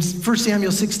 In 1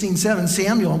 Samuel 16:7,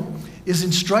 Samuel is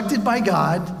instructed by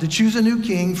God to choose a new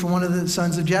king for one of the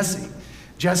sons of Jesse.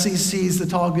 Jesse sees the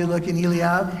tall, good-looking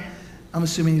Eliab. I'm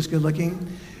assuming he's good-looking.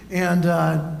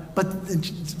 But in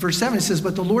verse 7 it says,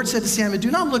 but the Lord said to Samuel,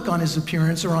 do not look on his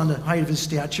appearance or on the height of his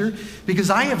stature, because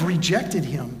I have rejected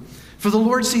him. For the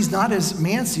Lord sees not as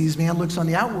man sees. Man looks on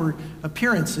the outward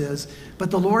appearances,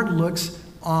 but the Lord looks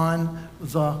on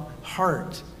the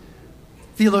heart.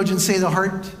 Theologians say the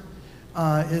heart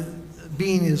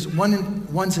being is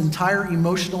one's entire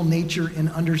emotional nature and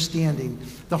understanding.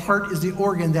 The heart is the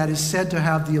organ that is said to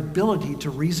have the ability to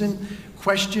reason,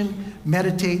 question,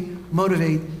 meditate,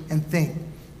 motivate, and think.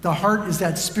 The heart is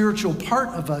that spiritual part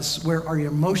of us where our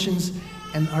emotions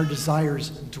and our desires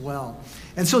dwell.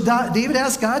 And so David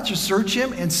asked God to search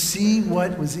him and see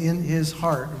what was in his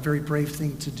heart. A very brave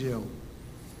thing to do.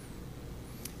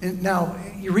 And now,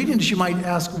 you're reading this, you might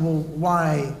ask, well,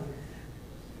 why?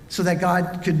 So that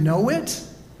God could know it?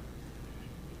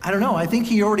 I don't know. I think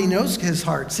he already knows his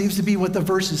heart. Seems to be what the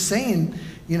verse is saying,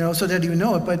 so that he would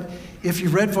know it. But if you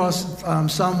read Psalm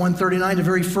 139, the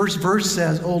very first verse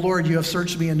says, oh, Lord, you have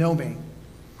searched me and know me.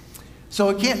 So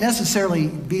it can't necessarily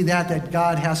be that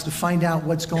God has to find out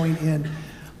what's going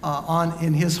on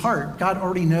in his heart. God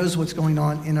already knows what's going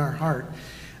on in our heart.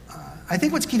 I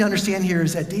think what's key to understand here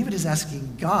is that David is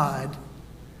asking God,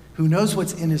 who knows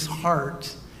what's in his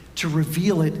heart, to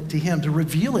reveal it to him, to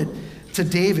reveal it to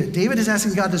David. David is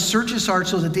asking God to search his heart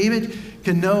so that David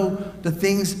can know the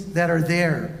things that are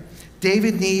there.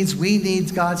 We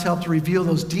need God's help to reveal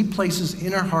those deep places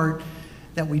in our heart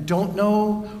that we don't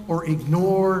know or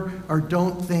ignore or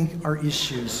don't think are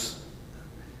issues.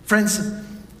 Friends,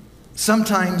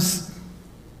 sometimes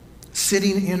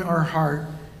sitting in our heart,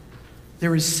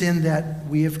 there is sin that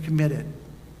we have committed.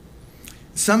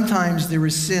 Sometimes there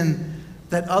is sin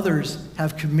that others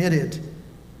have committed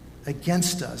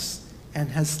against us and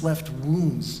has left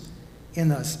wounds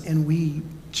in us, and we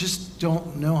just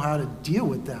don't know how to deal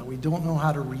with that. We don't know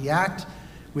how to react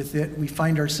with it. We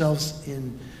find ourselves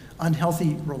in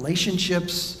unhealthy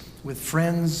relationships with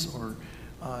friends or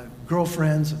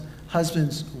girlfriends,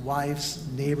 husbands, wives,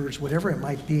 neighbors, whatever it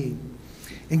might be.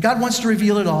 And God wants to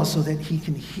reveal it all so that he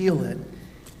can heal it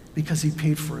because he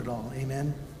paid for it all.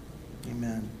 Amen?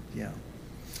 Amen. Yeah.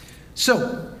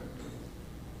 So,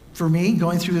 for me,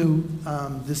 going through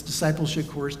this discipleship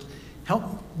course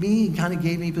helped me, kind of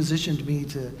gave me, positioned me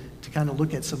to kind of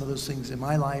look at some of those things in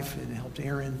my life, and it helped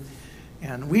Aaron.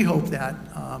 And we hope that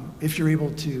if you're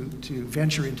able to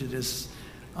venture into this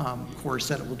course,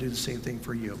 that it will do the same thing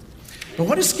for you. But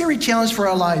what a scary challenge for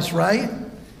our lives, right?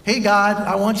 Hey, God,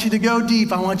 I want you to go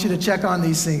deep. I want you to check on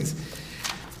these things.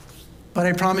 But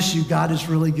I promise you, God is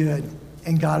really good,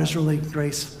 and God is really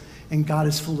grace, and God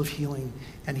is full of healing,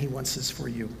 and he wants this for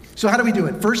you. So how do we do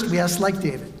it? First, we ask like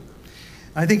David.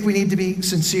 I think we need to be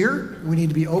sincere. We need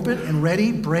to be open and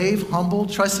ready, brave, humble,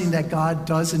 trusting that God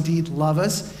does indeed love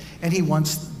us, and he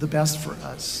wants the best for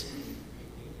us.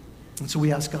 And so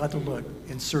we ask God to look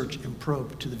and search and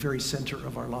probe to the very center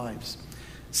of our lives.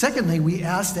 Secondly, we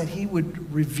ask that he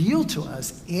would reveal to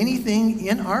us anything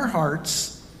in our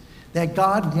hearts that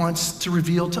God wants to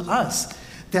reveal to us,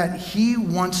 that he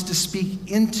wants to speak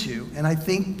into. And I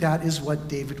think that is what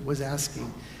David was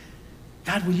asking.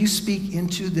 God, will you speak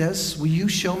into this? Will you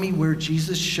show me where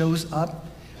Jesus shows up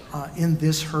in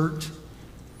this hurt?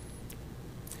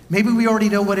 Maybe we already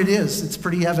know what it is. It's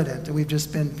pretty evident, and we've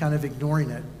just been kind of ignoring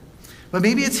it. But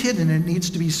maybe it's hidden, and it needs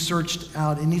to be searched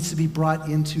out. It needs to be brought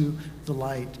into the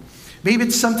light. Maybe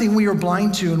it's something we are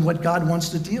blind to and what God wants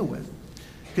to deal with.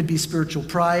 It could be spiritual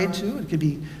pride, too. It could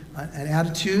be an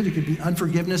attitude. It could be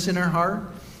unforgiveness in our heart.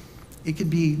 It could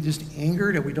be just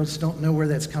anger that we just don't know where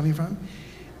that's coming from.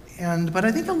 But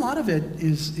I think a lot of it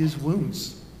is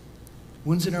wounds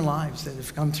in our lives that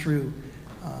have come through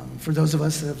for those of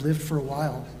us that have lived for a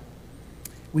while.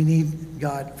 We need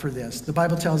God for this. The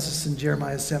Bible tells us in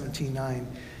Jeremiah 17:9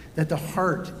 that the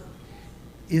heart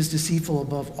is deceitful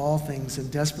above all things and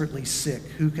desperately sick.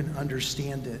 Who can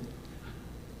understand it?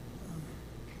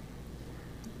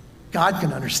 God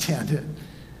can understand it.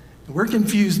 We're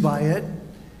confused by it.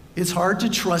 It's hard to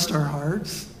trust our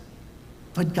hearts,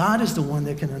 but God is the one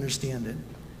that can understand it.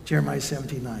 Jeremiah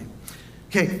 17:9.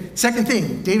 Okay, second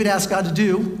thing David asked God to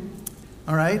do,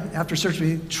 all right, after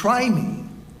searching me, try me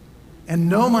and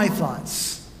know my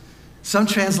thoughts. Some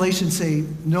translations say,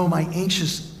 know my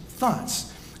anxious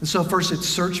thoughts. And so first it's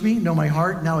search me, know my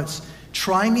heart. Now it's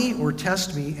try me or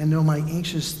test me and know my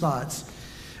anxious thoughts.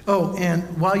 Oh, and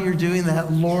while you're doing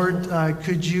that, Lord,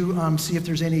 could you see if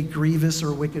there's any grievous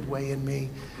or wicked way in me?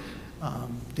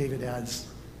 David adds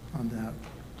on that.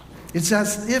 It's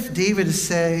as if David is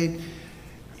saying,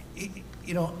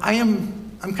 you know,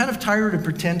 I'm kind of tired of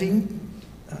pretending.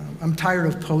 I'm tired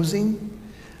of posing.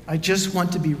 I just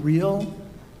want to be real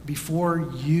before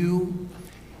you.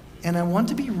 And I want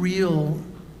to be real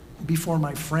before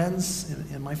my friends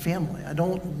and my family. I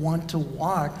don't want to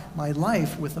walk my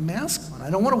life with a mask on.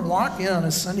 I don't want to walk in on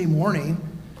a Sunday morning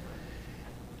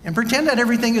and pretend that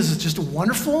everything is just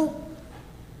wonderful.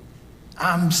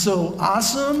 I'm so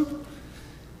awesome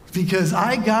because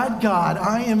I got God.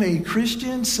 I am a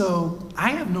Christian, so I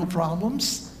have no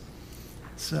problems.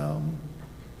 So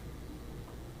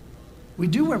we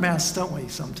do wear masks, don't we,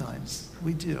 sometimes?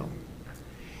 We do.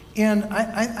 And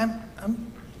I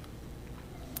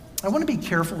want to be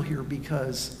careful here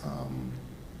because,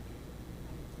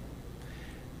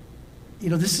 you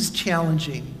know, this is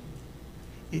challenging.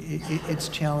 It's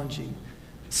challenging.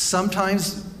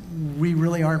 Sometimes we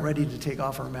really aren't ready to take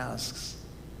off our masks.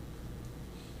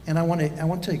 And I want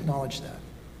to acknowledge that.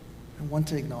 I want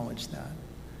to acknowledge that.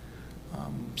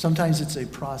 Sometimes it's a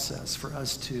process for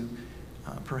us to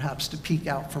perhaps to peek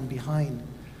out from behind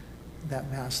that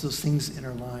mask, those things in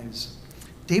our lives.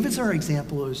 David's our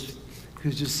example who's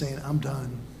just saying, I'm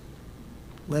done.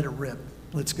 Let it rip.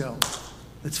 Let's go.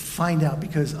 Let's find out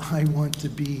because I want to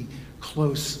be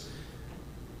close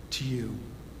to you.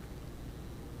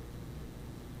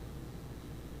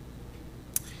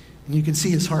 And you can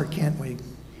see his heart, can't we?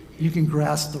 You can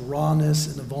grasp the rawness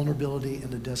and the vulnerability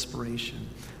and the desperation.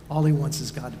 All he wants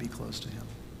is God to be close to him.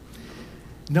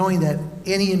 Knowing that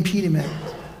any impediment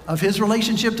of his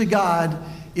relationship to God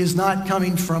is not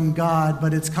coming from God,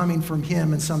 but it's coming from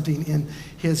him and something in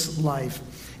his life.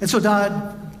 And so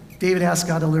David asked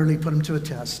God to literally put him to a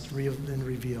test and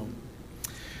reveal.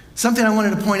 Something I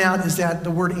wanted to point out is that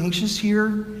the word anxious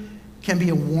here can be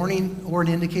a warning or an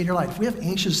indicator of life. We have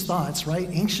anxious thoughts, right?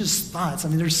 Anxious thoughts. I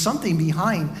mean, there's something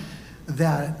behind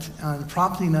that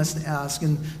prompting us to ask.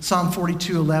 In Psalm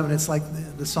 42:11, it's like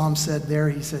the psalm said there,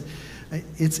 he said,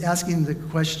 it's asking the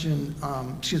question,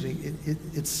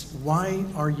 it's why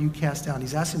are you cast down?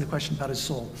 He's asking the question about his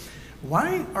soul.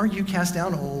 Why are you cast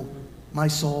down, O my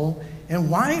soul? And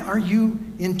why are you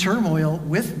in turmoil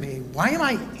with me? Why am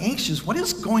I anxious? What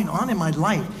is going on in my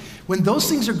life? When those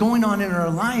things are going on in our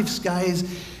lives, guys,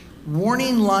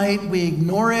 warning light, we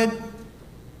ignore it.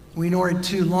 We ignore it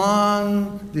too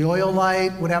long. The oil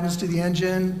light, what happens to the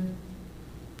engine?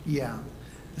 Yeah.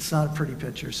 It's not a pretty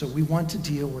picture. So we want to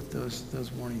deal with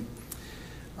those warnings.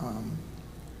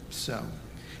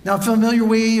 Now, a familiar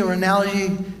way or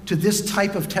analogy to this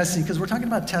type of testing, because we're talking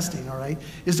about testing, all right,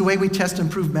 is the way we test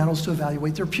improved metals to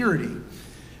evaluate their purity.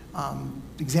 The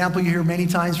example you hear many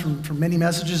times from many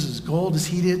messages is gold is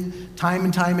heated time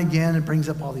and time again. It brings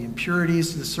up all the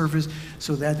impurities to the surface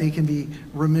so that they can be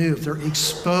removed. They're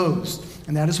exposed.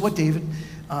 And that is what David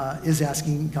is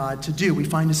asking God to do. We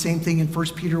find the same thing in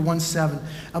 1 Peter 1:7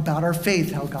 about our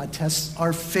faith, how God tests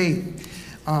our faith.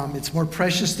 It's more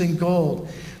precious than gold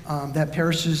that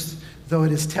perishes, though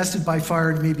it is tested by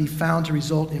fire, it may be found to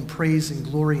result in praise and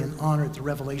glory and honor at the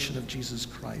revelation of Jesus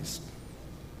Christ.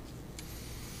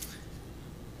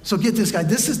 So get this, guy.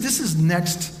 This is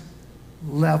next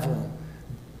level.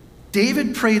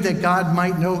 David prayed that God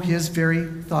might know his very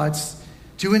thoughts,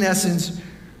 to, in essence,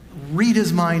 read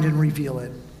his mind and reveal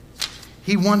it.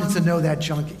 He wanted to know that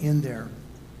junk in there.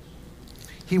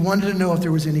 He wanted to know if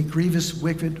there was any grievous,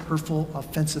 wicked, hurtful,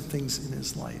 offensive things in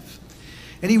his life.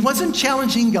 And he wasn't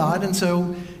challenging God. And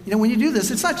so, when you do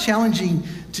this, it's not challenging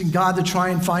to God to try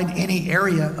and find any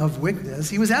area of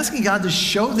wickedness. He was asking God to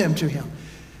show them to him.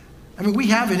 I mean, we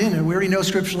have it in it. We already know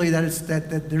scripturally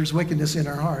that there's wickedness in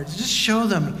our hearts. Just show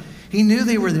them. He knew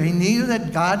they were there. He knew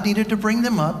that God needed to bring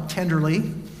them up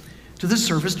tenderly to the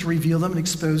surface to reveal them and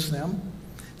expose them,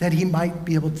 that he might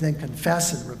be able to then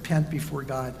confess and repent before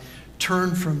God,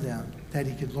 turn from them, that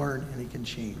he could learn and he can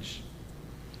change.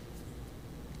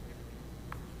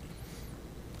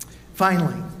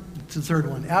 Finally, the third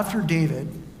one. After David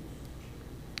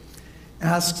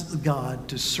asked God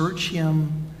to search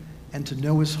him and to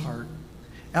know his heart,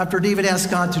 after David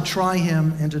asked God to try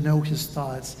him and to know his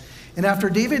thoughts, and after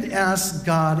David asked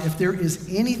God if there is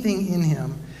anything in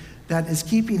him that is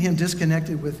keeping him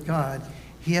disconnected with God,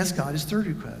 he asked God his third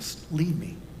request: lead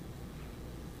me.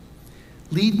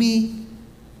 Lead me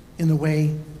in the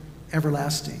way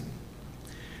everlasting.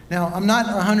 Now, I'm not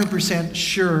 100%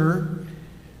 sure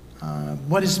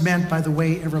what is meant by the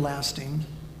way everlasting,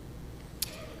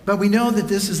 But we know that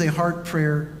this is a heart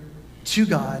prayer to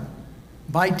God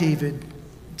by David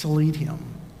to lead him.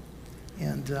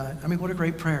 And what a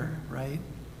great prayer, right?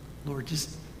 Lord, you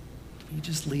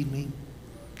just lead me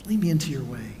into your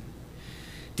way.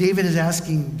 David is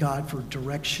asking God for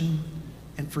direction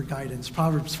and for guidance.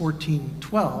 Proverbs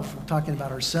 14:12, we're talking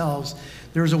about ourselves.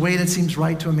 There's a way that seems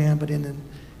right to a man, but in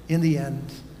the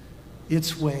end,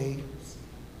 its way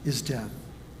is death.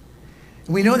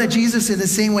 And we know that Jesus, in the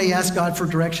same way, asked God for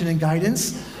direction and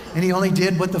guidance, and he only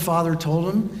did what the Father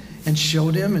told him and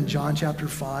showed him in John chapter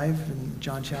 5 and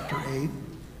John chapter 8.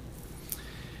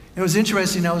 It was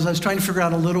interesting. I was trying to figure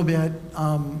out a little bit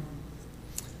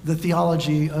the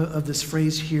theology of this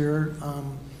phrase here.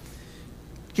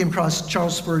 Came across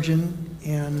Charles Spurgeon,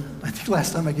 and I think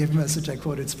last time I gave a message, I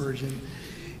quoted Spurgeon.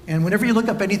 And whenever you look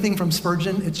up anything from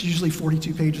Spurgeon, it's usually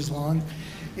 42 pages long,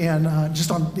 and just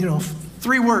on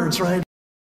 3 words, right?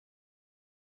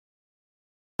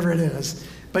 Whatever it is.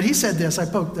 But he said this.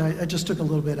 I just took a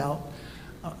little bit out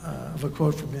of a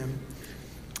quote from him.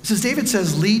 It says, David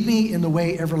says, "Lead me in the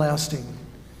way everlasting."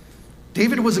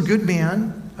 David was a good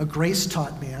man, a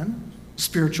grace-taught man,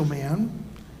 spiritual man,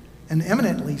 an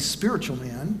eminently spiritual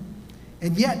man,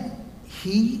 and yet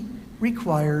he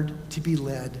required to be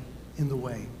led in the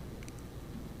way.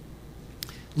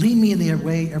 Lead me in the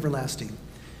way everlasting.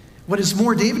 What is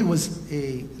more, David was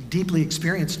a deeply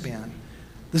experienced man.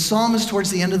 The psalm is towards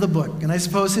the end of the book, and I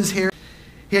suppose he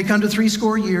had come to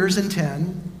 70 years and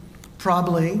 10,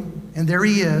 probably, and there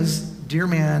he is, dear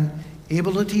man,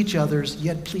 able to teach others,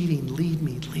 yet pleading, lead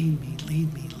me, lead me,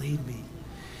 lead me, lead me.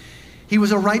 He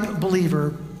was a ripe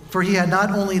believer, for he had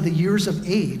not only the years of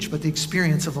age, but the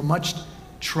experience of a much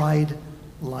tried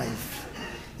life.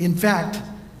 In fact,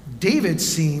 David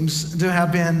seems to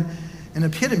have been an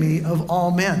epitome of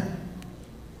all men.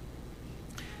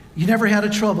 You ever had a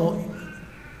trouble,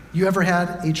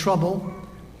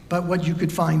 but what you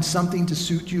could find something to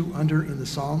suit you under in the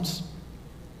Psalms?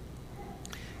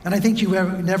 And I think you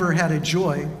never had a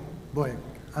joy. Boy,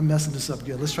 I'm messing this up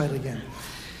good. Let's try it again.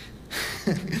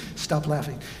 Stop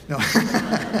laughing. No.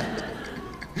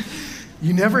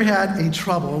 You never had a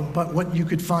trouble, but what you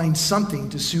could find something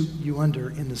to suit you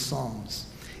under in the Psalms.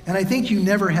 And I think you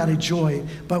never had a joy,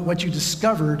 but what you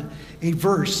discovered a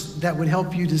verse that would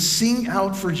help you to sing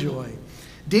out for joy.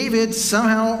 David,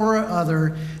 somehow or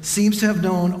other, seems to have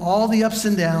known all the ups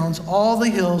and downs, all the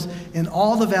hills, and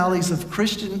all the valleys of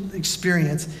Christian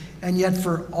experience, and yet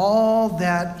for all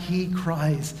that he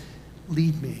cries,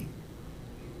 lead me.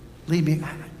 Lead me.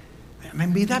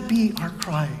 May that be our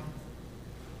cry,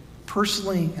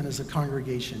 personally and as a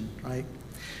congregation, right?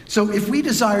 So if we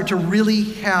desire to really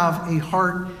have a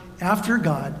heart after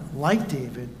God, like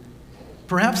David,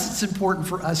 perhaps it's important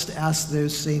for us to ask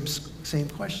those same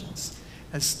questions,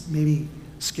 as maybe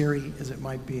scary as it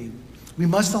might be. We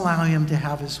must allow him to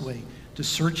have his way, to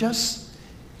search us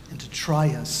and to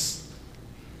try us.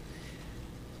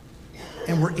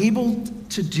 And we're able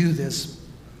to do this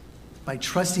by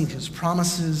trusting his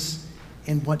promises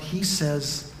and what he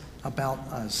says about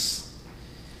us.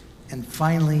 And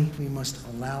finally, we must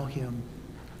allow him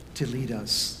to lead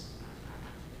us.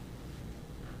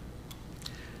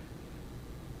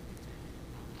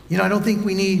 I don't think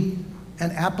we need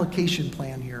an application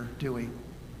plan here, do we?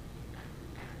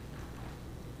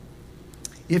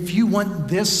 If you want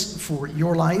this for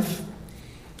your life,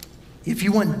 if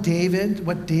you want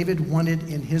what David wanted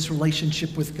in his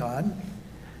relationship with God,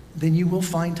 then you will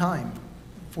find time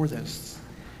for this.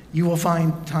 You will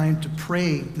find time to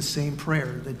pray the same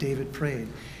prayer that David prayed.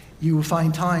 You will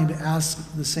find time to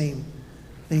ask the same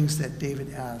things that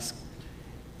David asked.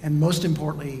 And most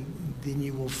importantly, then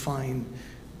you will find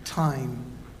time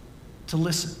to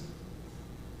listen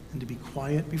and to be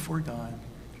quiet before God.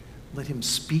 Let him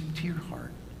speak to your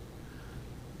heart.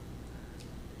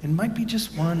 It might be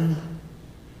just one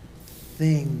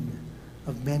thing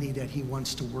of many that he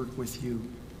wants to work with you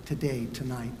today,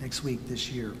 tonight, next week, this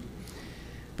year.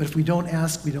 But if we don't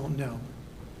ask, we don't know.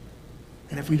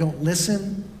 And if we don't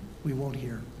listen, we won't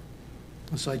hear.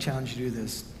 And so I challenge you to do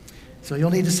this. So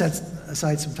you'll need to set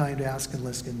aside some time to ask and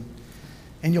listen.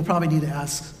 And you'll probably need to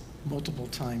ask multiple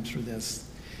times for this.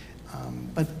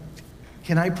 But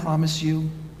can I promise you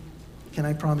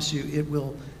it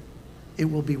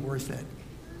will be worth it.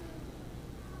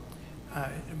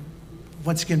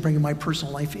 Once again, bringing my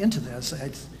personal life into this,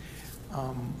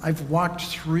 I've walked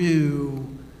through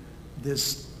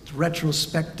this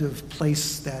retrospective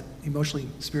place that emotionally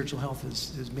spiritual health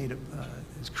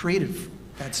has created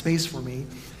that space for me.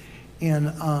 And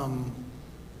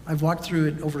I've walked through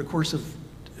it over the course of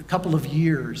a couple of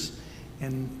years,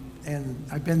 and and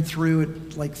I've been through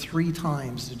it like 3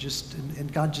 times.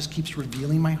 And God just keeps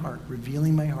revealing my heart,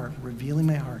 revealing my heart, revealing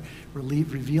my heart,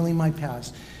 revealing my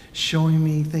past, showing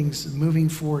me things moving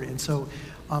forward. And so,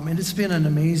 and it's been an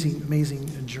amazing,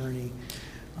 amazing journey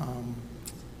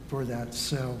for that.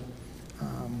 So,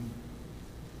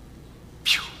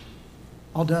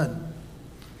 all done.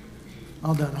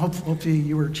 All done. Hopefully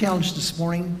you were challenged this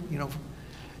morning.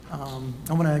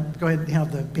 I want to go ahead and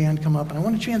have the band come up, and I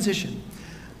want to transition.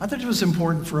 I thought it was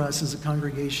important for us as a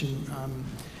congregation.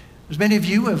 There's many of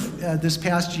you have this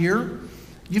past year,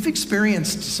 you've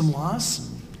experienced some loss.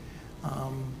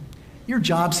 Your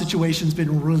job situation's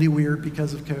been really weird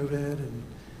because of COVID, and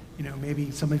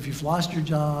maybe some of you've lost your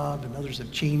job, and others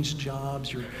have changed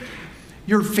jobs.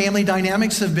 Your family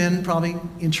dynamics have been probably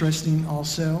interesting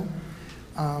also.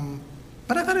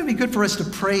 But I thought it'd be good for us to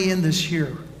pray in this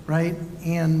year, right?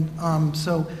 And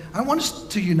so I want us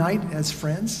to unite as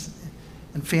friends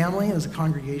and family, as a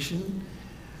congregation.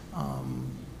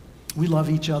 We love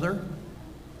each other.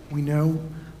 We know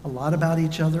a lot about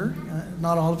each other.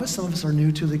 Not all of us. Some of us are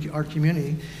new to our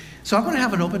community. So I want to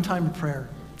have an open time of prayer.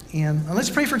 And let's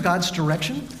pray for God's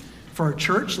direction for our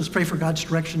church. Let's pray for God's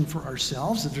direction for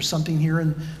ourselves. If there's something here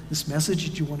in this message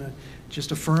that you want to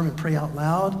just affirm and pray out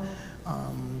loud,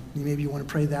 maybe you want to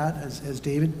pray that as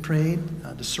David prayed,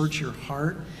 to search your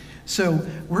heart. So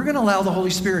we're going to allow the Holy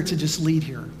Spirit to just lead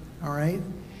here, all right?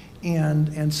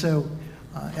 And so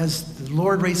as the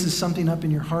Lord raises something up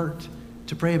in your heart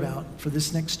to pray about for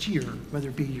this next year, whether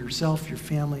it be yourself, your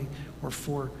family, or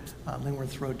for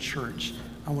Lingworth Road Church,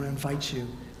 I want to invite you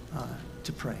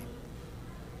to pray.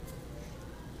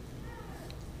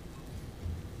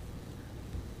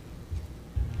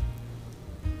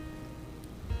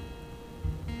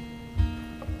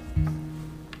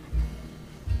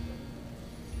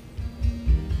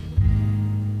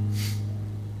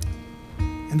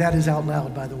 And that is out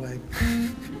loud, by the way.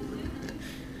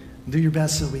 Do your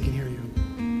best so we can hear you.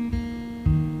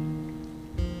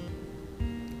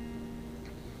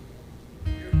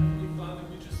 Dear Heavenly Father,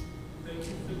 we just thank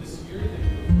you for this year that you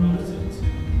have brought us into.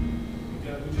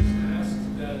 God, we just ask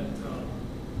that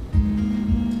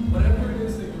whatever it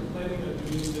is that you're planning on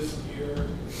doing this year,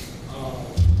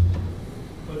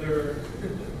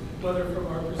 whether from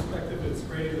our perspective it's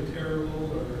great or terrible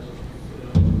or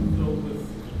filled with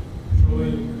joy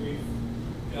and grief,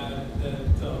 God, that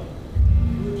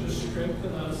you would just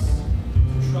strengthen us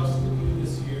to trust in you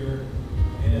this year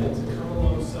and to come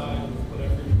alongside with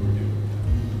whatever you are doing.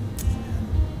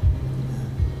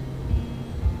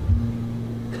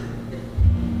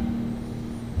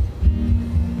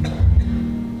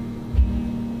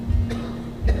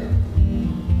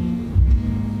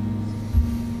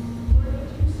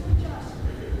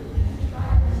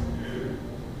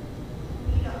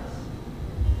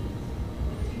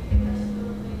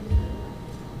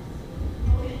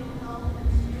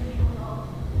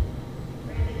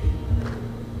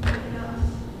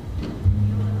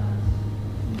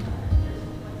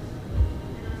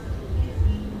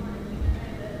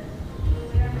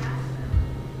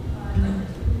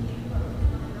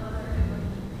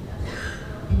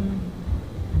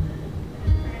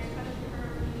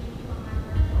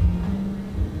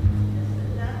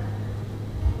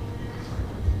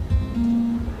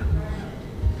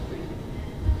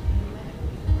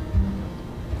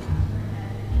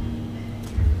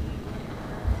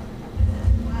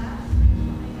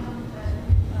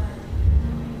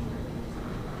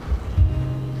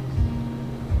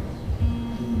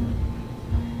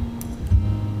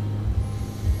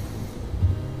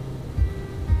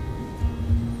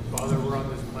 Father, we're on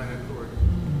this planet, Lord.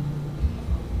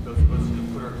 Those of us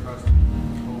who put our trust and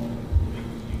hope in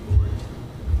you, Lord,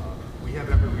 we have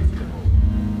every reason to hope.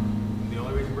 And the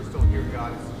only reason we're still here,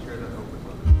 God, is to share that hope with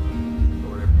others.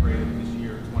 Lord, I pray that this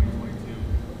year, 2022,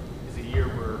 is a year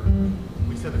where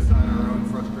we set aside our own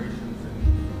frustrations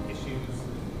and issues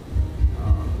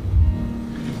and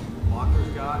blockers,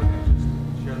 God, and just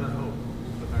share that hope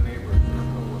with our neighbors, our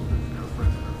co-workers, and our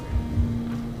friends and our family.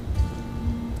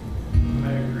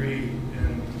 I agree.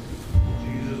 And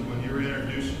Jesus, when you were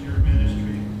introducing your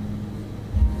ministry,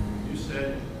 you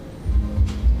said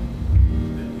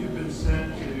that you've been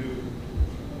sent to,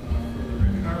 for the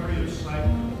recovery of sight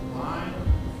for the blind,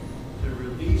 to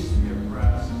release the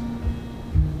oppressed,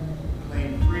 claim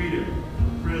freedom for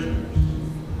prisoners,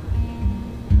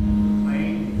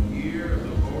 claim the year of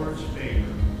the Lord's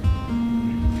favor.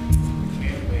 We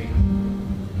can't wait.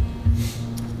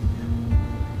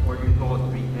 Lord, you told us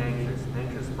to be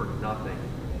anxious for nothing.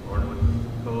 Lord, with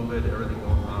COVID, everything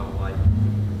going on in life,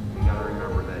 we got to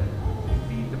remember that you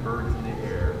feed the birds in the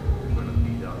air, you're going to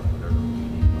feed us when there's a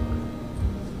feeding, Lord.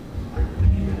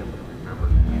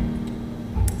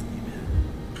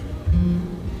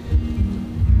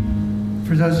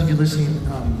 For those of you listening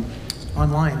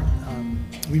online,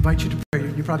 we invite you to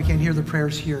pray. You probably can't hear the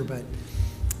prayers here, but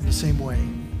in the same way,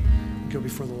 go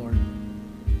before the Lord.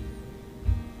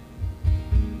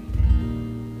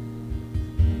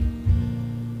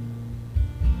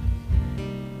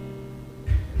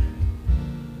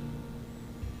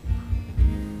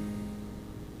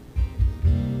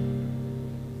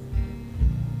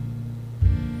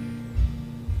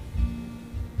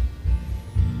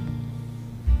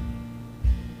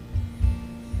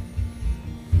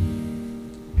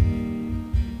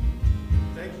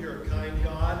 Thank you, you're a kind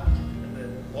God, and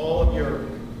that all of your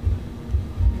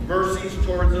mercies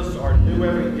towards us are new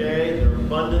every day. They're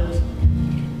abundant.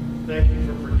 Thank you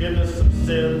for forgiveness of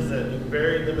sins, that you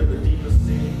buried them in the deepest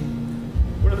sea.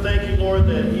 I want to thank you, Lord,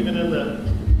 that even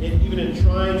in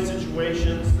trying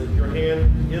situations, that your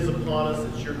hand is upon us.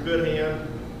 It's your good hand,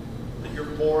 that you're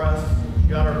for us. You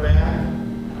got our back.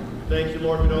 Thank you,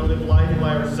 Lord, we don't live life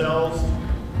by ourselves.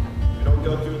 We don't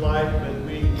go through life, but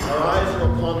our eyes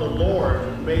are upon the Lord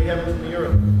who made heavens and the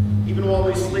earth. Even while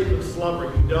we sleep and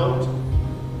slumber, you don't.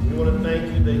 We want to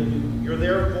thank you that you're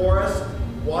there for us,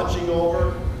 watching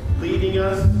over, leading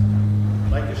us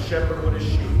like a shepherd would his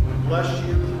sheep. We bless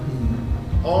you.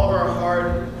 All of our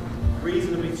heart,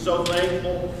 reason to be so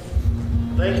thankful.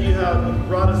 Thank you how you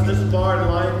brought us this far in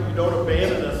life. You don't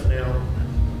abandon us now.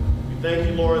 We thank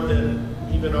you, Lord,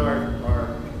 that even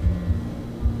our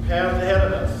path ahead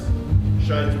of us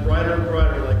shines brighter and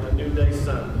brighter like the noonday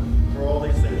sun. For all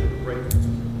these things, we're grateful.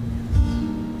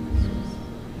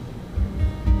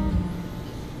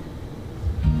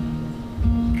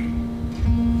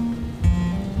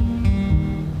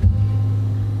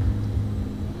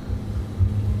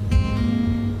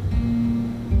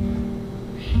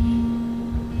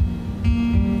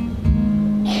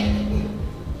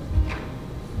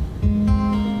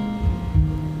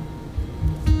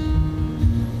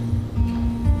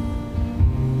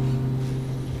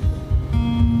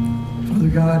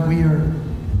 God, we are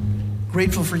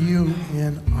grateful for you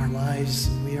in our lives.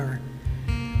 We are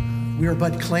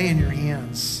but clay in your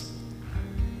hands.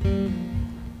 We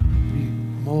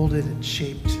molded and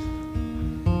shaped.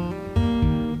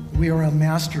 We are a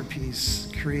masterpiece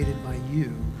created by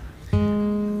you.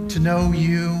 To know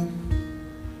you,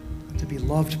 to be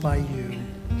loved by you.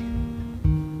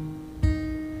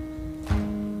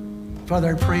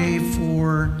 Father, I pray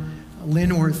for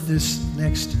Linworth this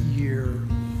next year.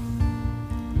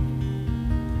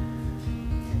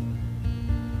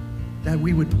 That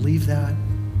we would believe that,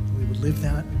 we would live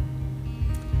that.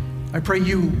 I pray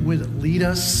you would lead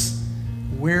us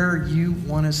where you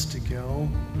want us to go.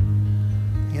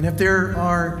 And if there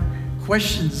are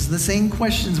questions, the same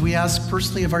questions we ask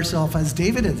personally of ourselves as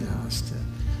David has asked,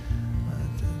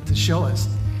 to show us,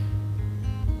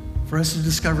 for us to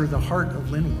discover the heart of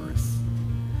Linworth,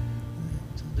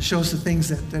 to show us the things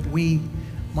that we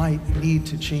might need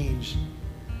to change.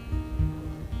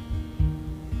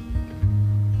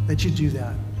 That you do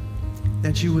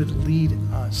that you would lead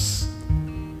us.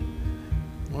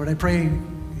 Lord, I pray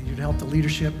you'd help the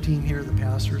leadership team here, the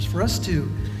pastors, for us to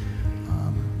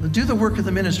do the work of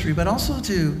the ministry, but also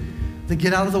to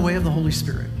get out of the way of the Holy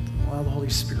Spirit, allow the Holy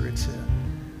Spirit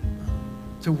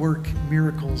to work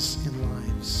miracles in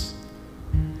lives.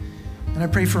 And I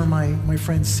pray for my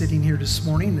friends sitting here this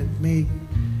morning that maybe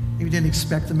didn't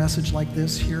expect a message like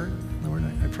this here. Lord,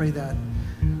 I pray that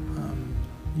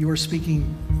you are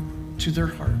speaking to their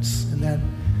hearts, and that,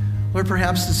 Lord,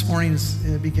 perhaps this morning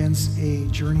begins a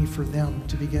journey for them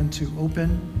to begin to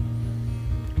open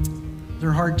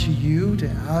their heart to you, to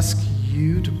ask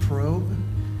you to probe,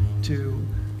 to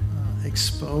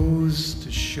expose,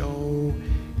 to show,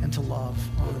 and to love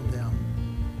on them.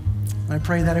 And I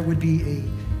pray that it would be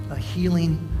a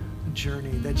healing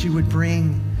journey, that you would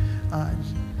bring,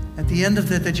 at the end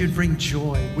of it, that you'd bring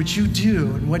joy, which you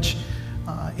do, and which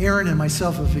Aaron and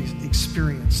myself have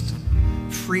experienced.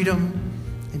 Freedom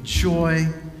and joy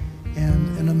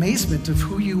and an amazement of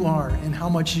who you are and how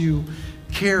much you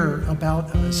care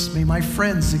about us. May my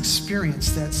friends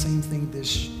experience that same thing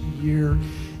this year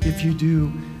if you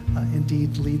do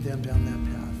indeed lead them down that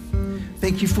path.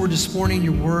 Thank you for this morning,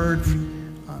 your word.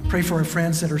 Pray for our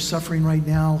friends that are suffering right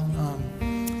now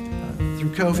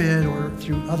through COVID or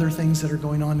through other things that are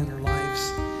going on in their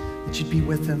lives, that you'd be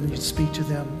with them and you'd speak to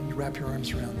them and you wrap your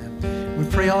arms around them. We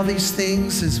pray all these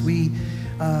things as we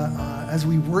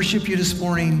worship you this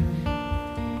morning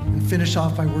and finish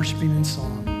off by worshiping in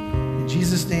song. In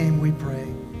Jesus' name we pray.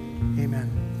 Amen.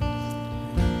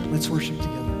 Let's worship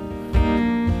together.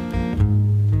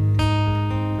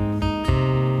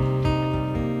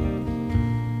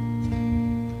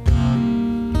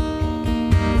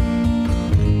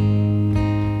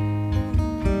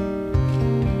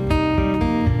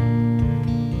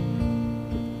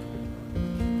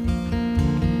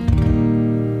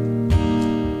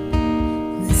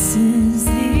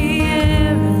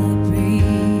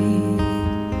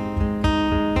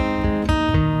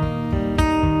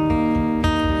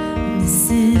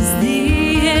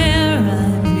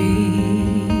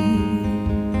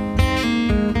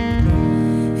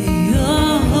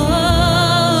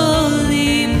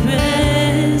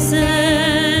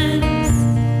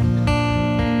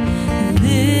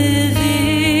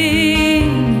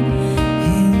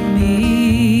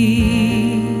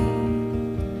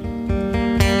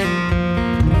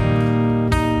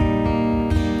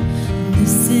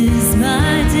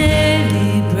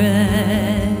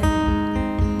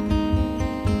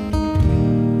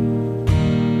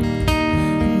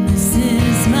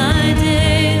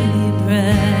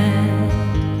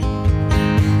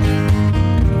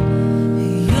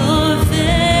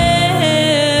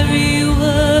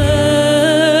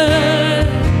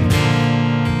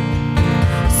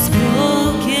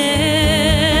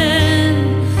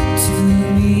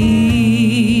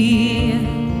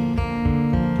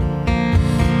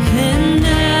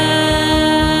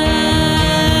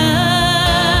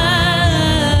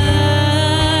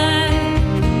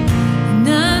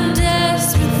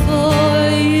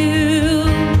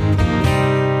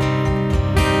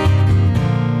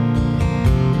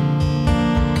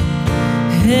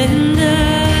 And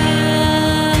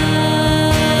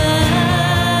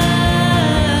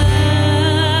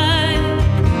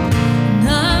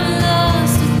I'm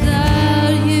lost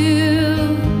without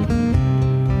you.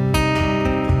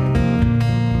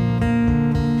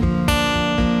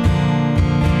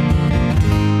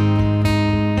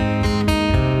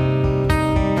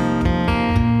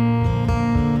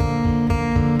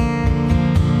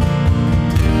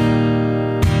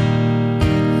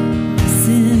 This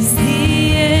is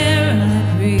the air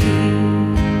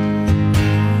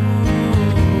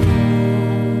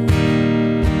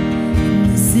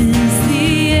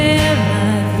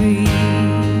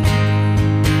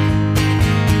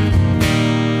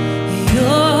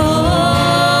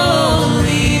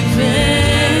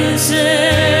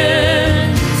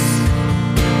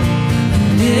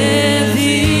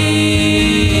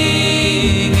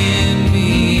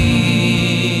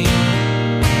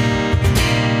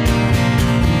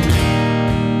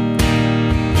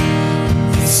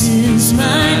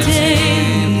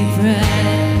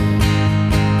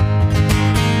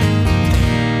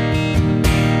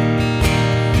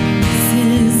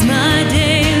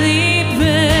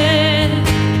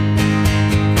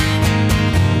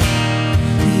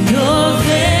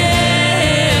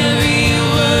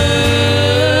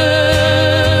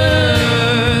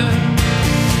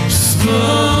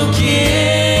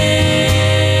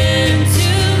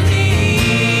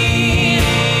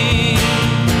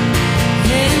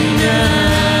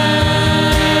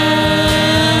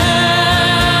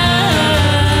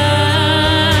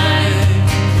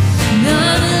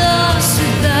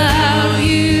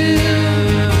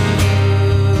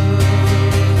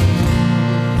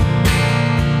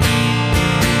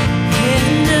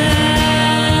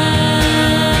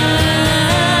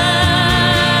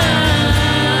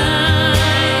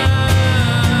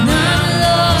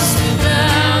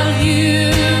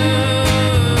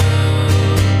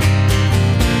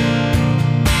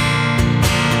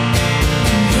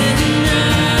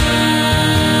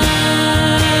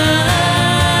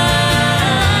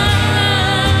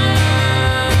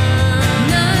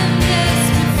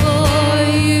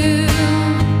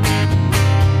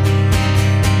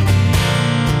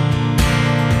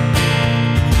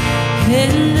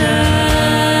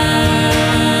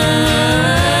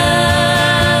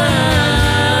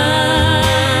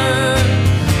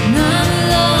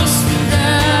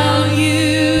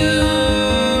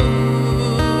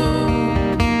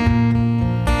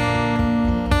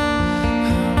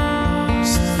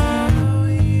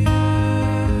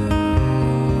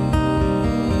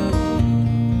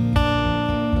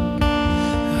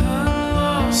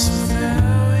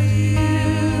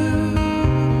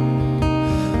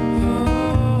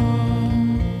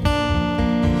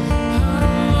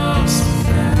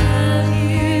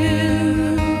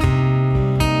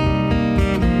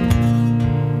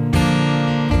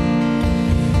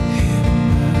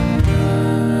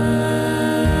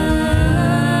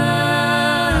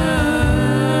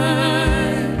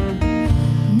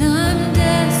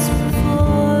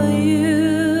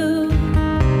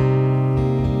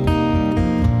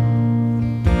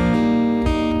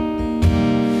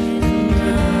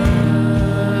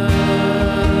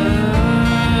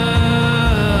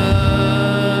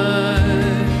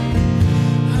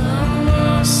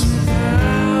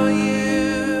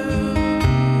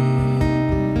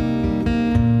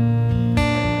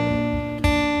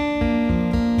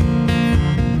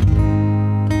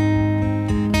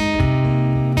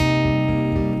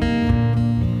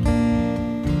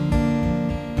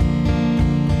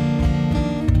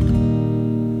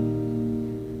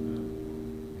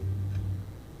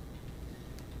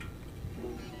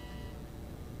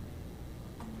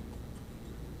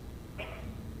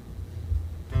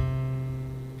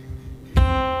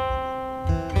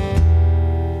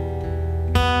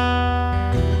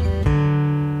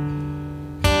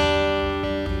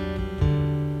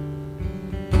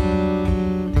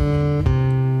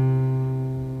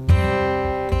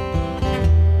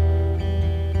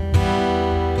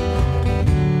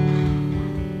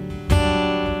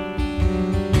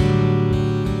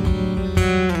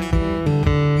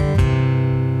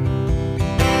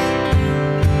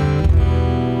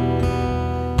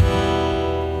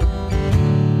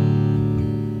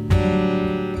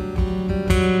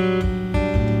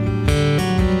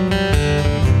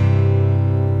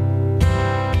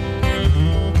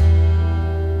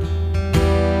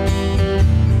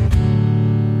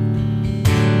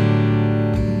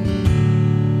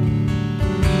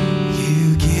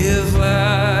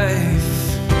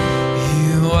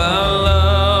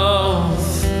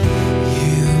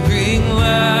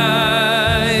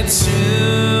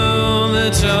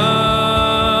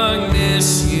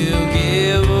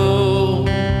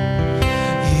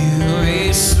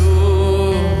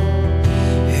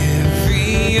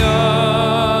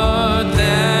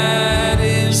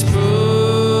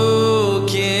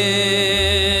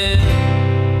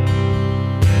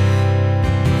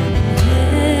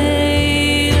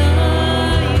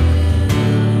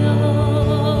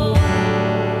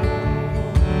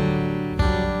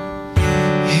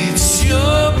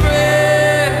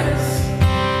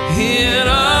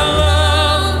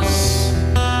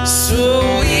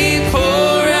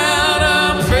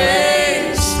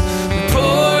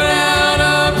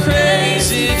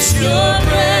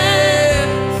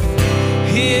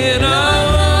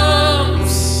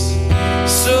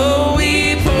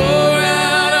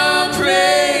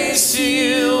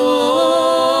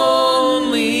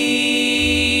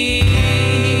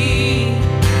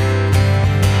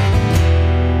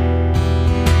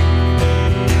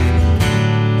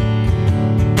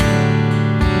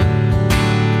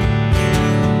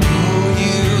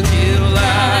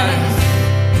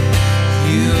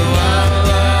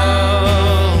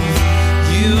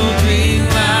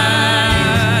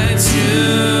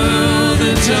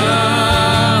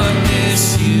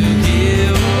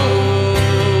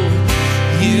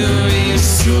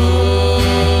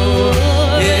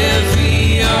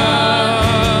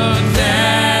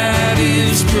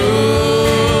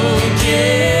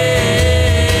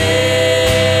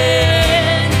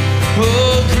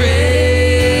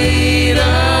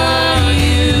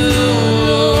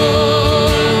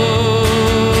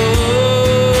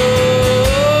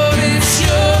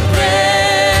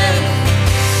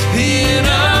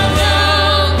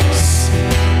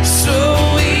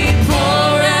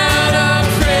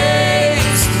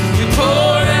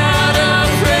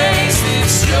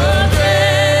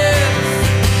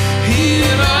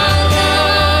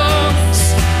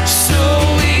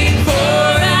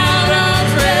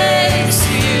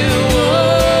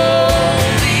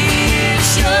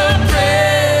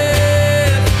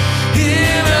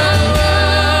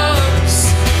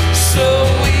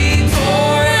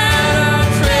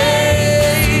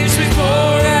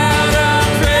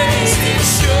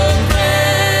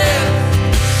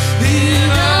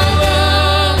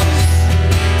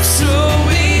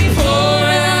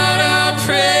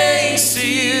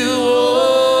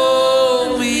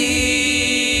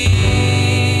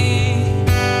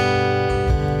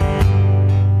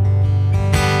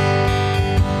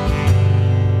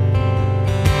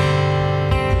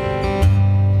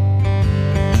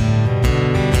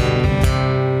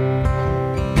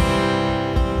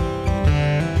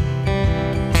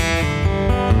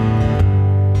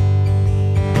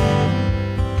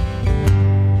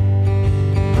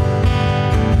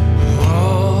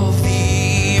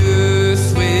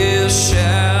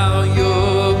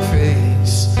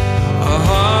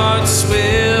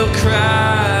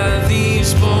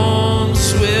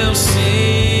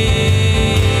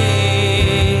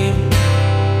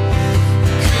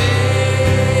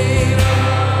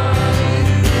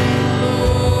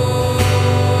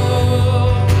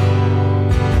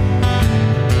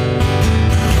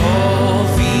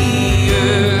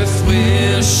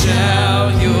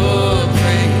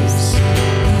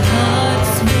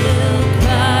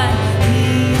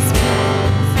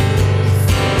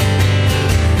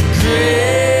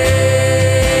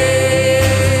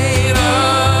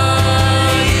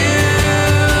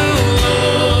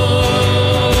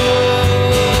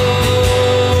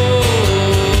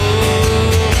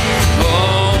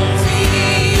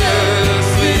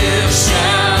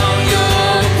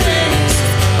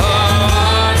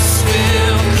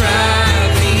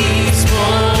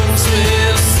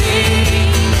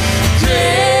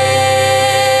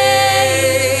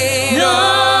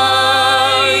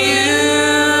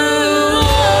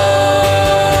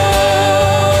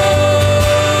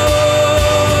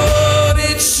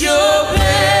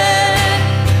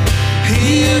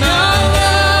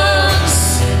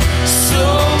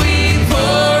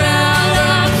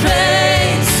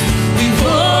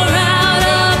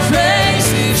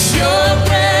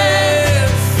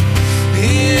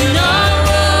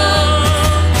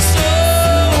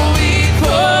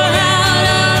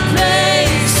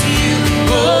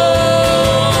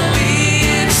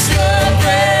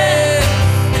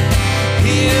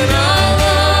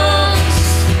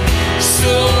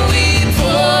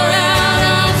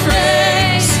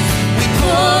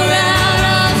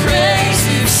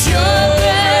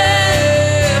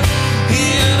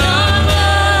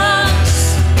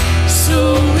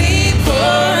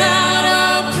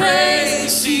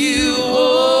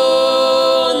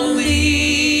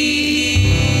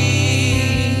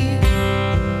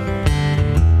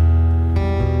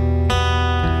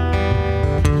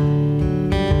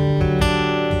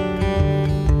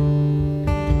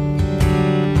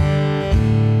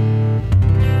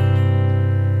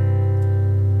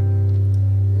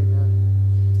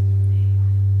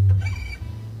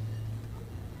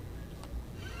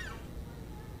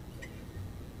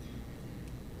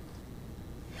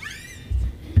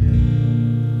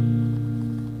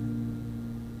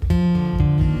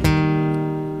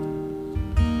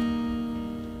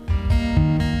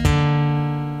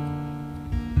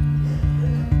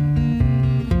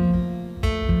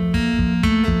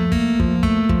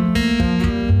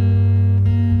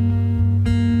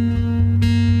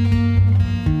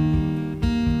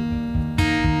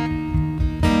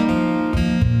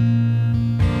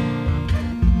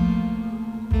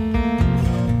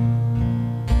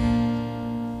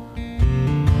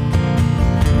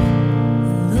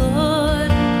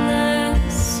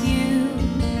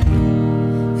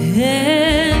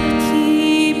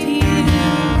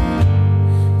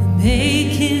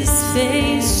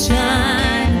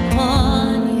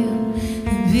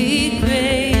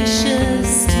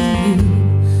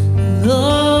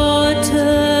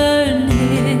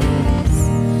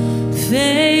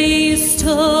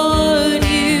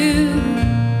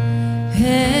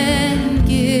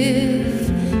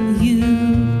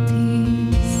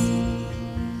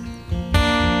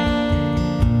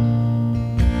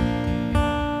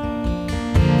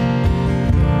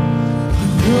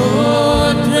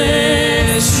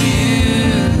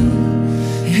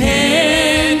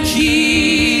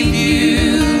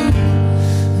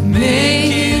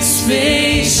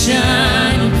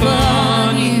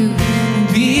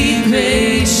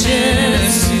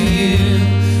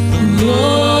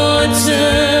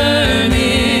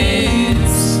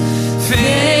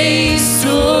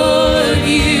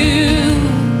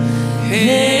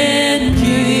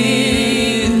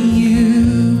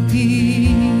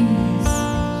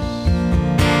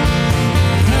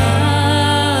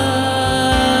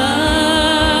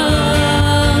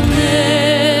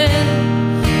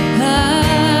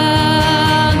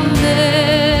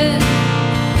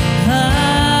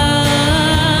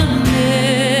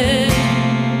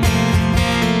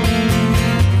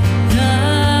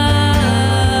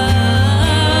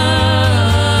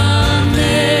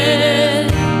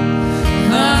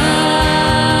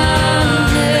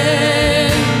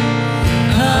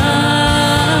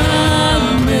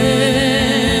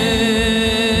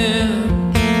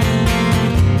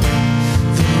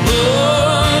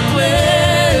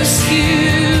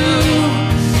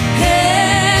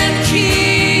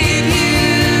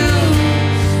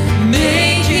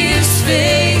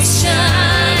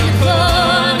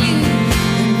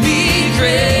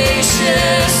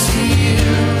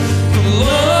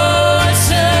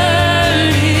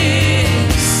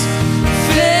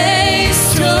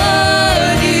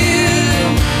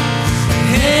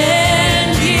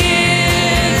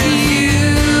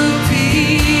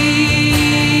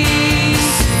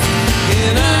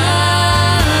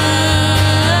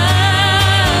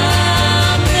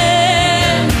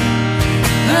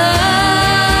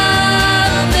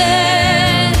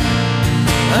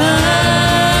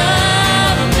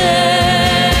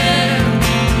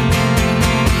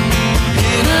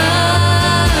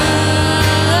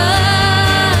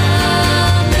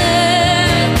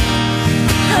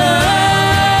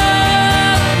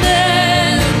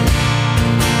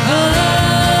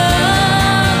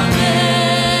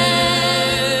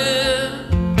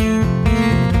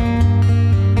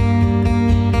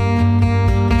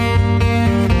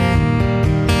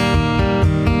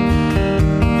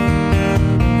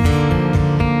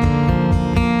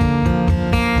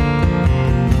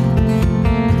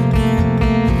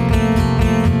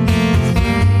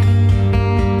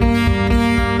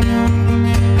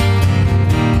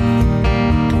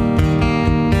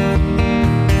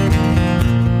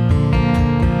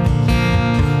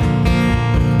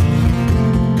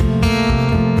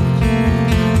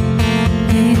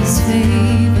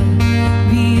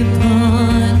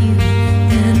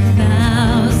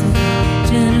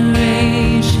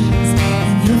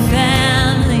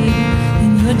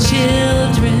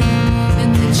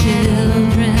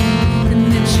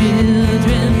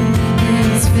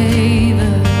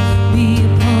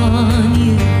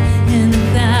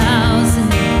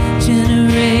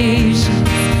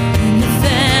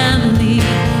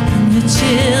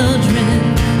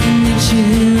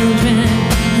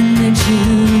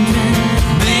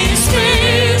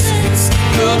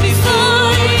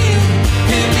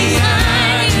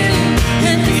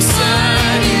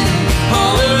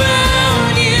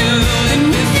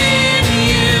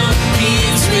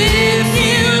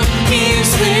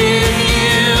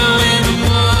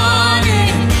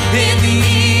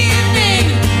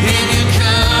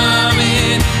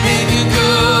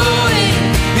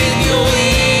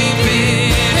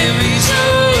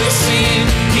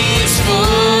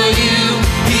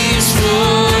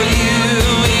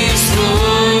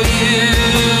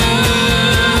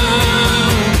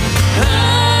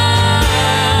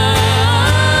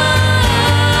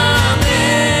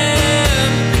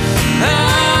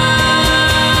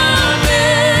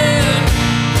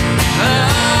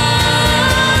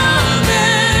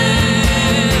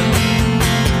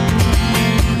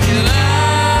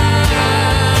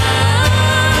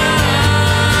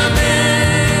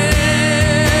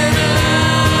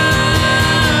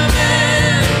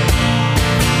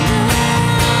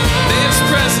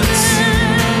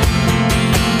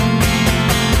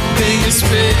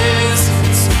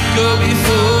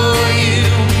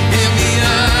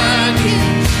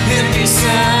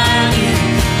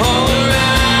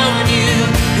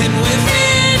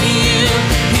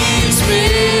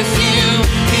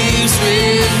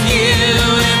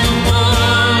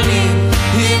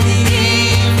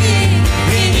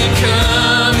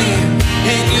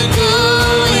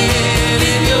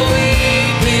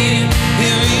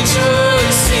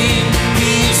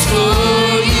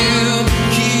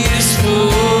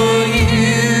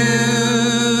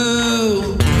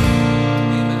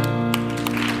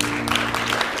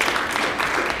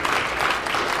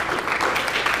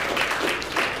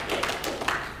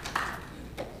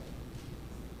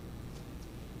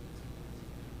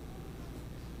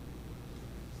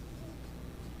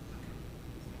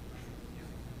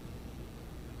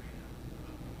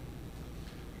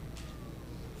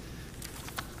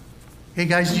Hey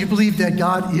guys, do you believe that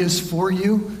God is for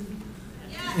you?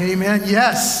 Yes. Amen.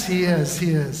 Yes, He is.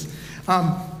 He is.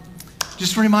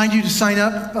 Just to remind you to sign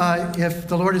up if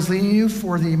the Lord is leading you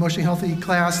for the Emotionally Healthy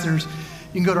class. You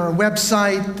can go to our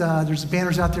website. There's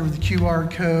banners out there with the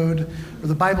QR code or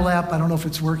the Bible app. I don't know if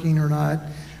it's working or not.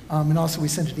 And also we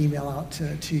sent an email out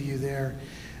to you there.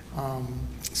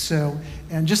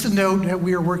 And just a note that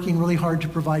we are working really hard to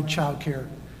provide childcare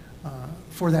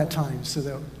for that time so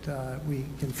that we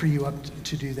can free you up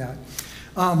to do that.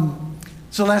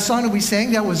 So last song that we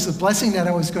sang, that was the blessing that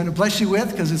I was going to bless you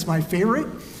with because it's my favorite.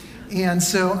 And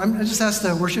so I just asked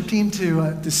the worship team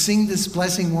to sing this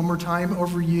blessing one more time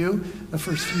over you, the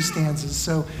first few stanzas.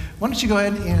 So why don't you go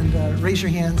ahead and raise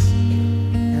your hands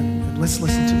and let's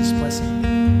listen to this blessing.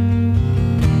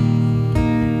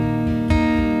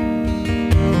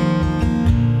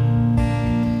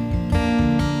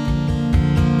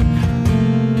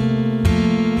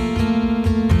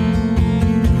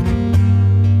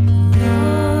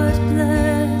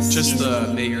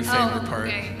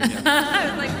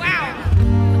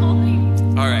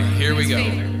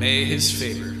 May His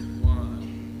favor.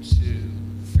 1, 2,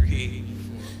 3,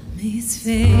 4. May His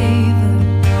favor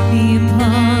be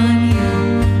upon you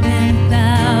and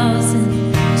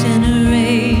 1,000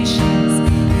 generations,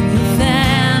 and your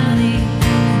family,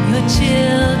 and your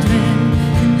children,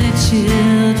 and their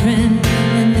children,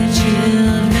 and their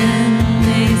children.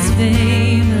 May His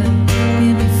favor be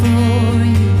before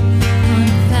you on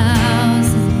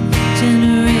 1,000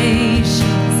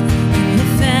 generations, and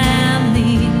your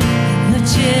family,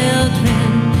 children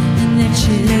and their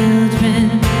children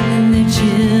and their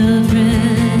children.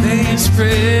 May His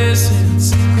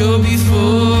presence go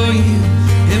before you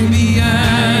and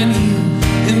behind you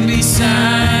and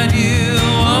beside you,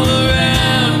 all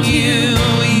around you.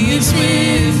 He is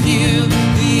with you.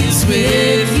 He is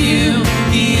with you.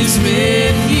 He is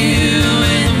with you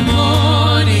in the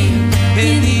morning,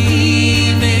 in the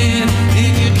evening,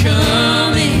 and you're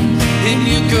coming and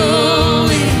you're going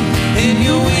and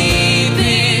you're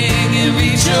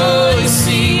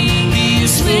rejoicing. He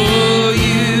is for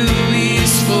you. He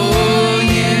is for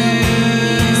you.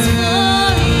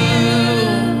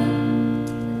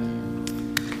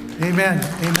 Amen.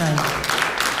 Amen.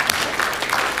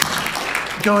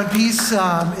 Go in peace.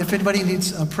 If anybody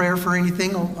needs a prayer for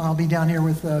anything, I'll be down here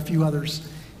with a few others,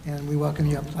 and we welcome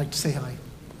you up. I'd like to say hi.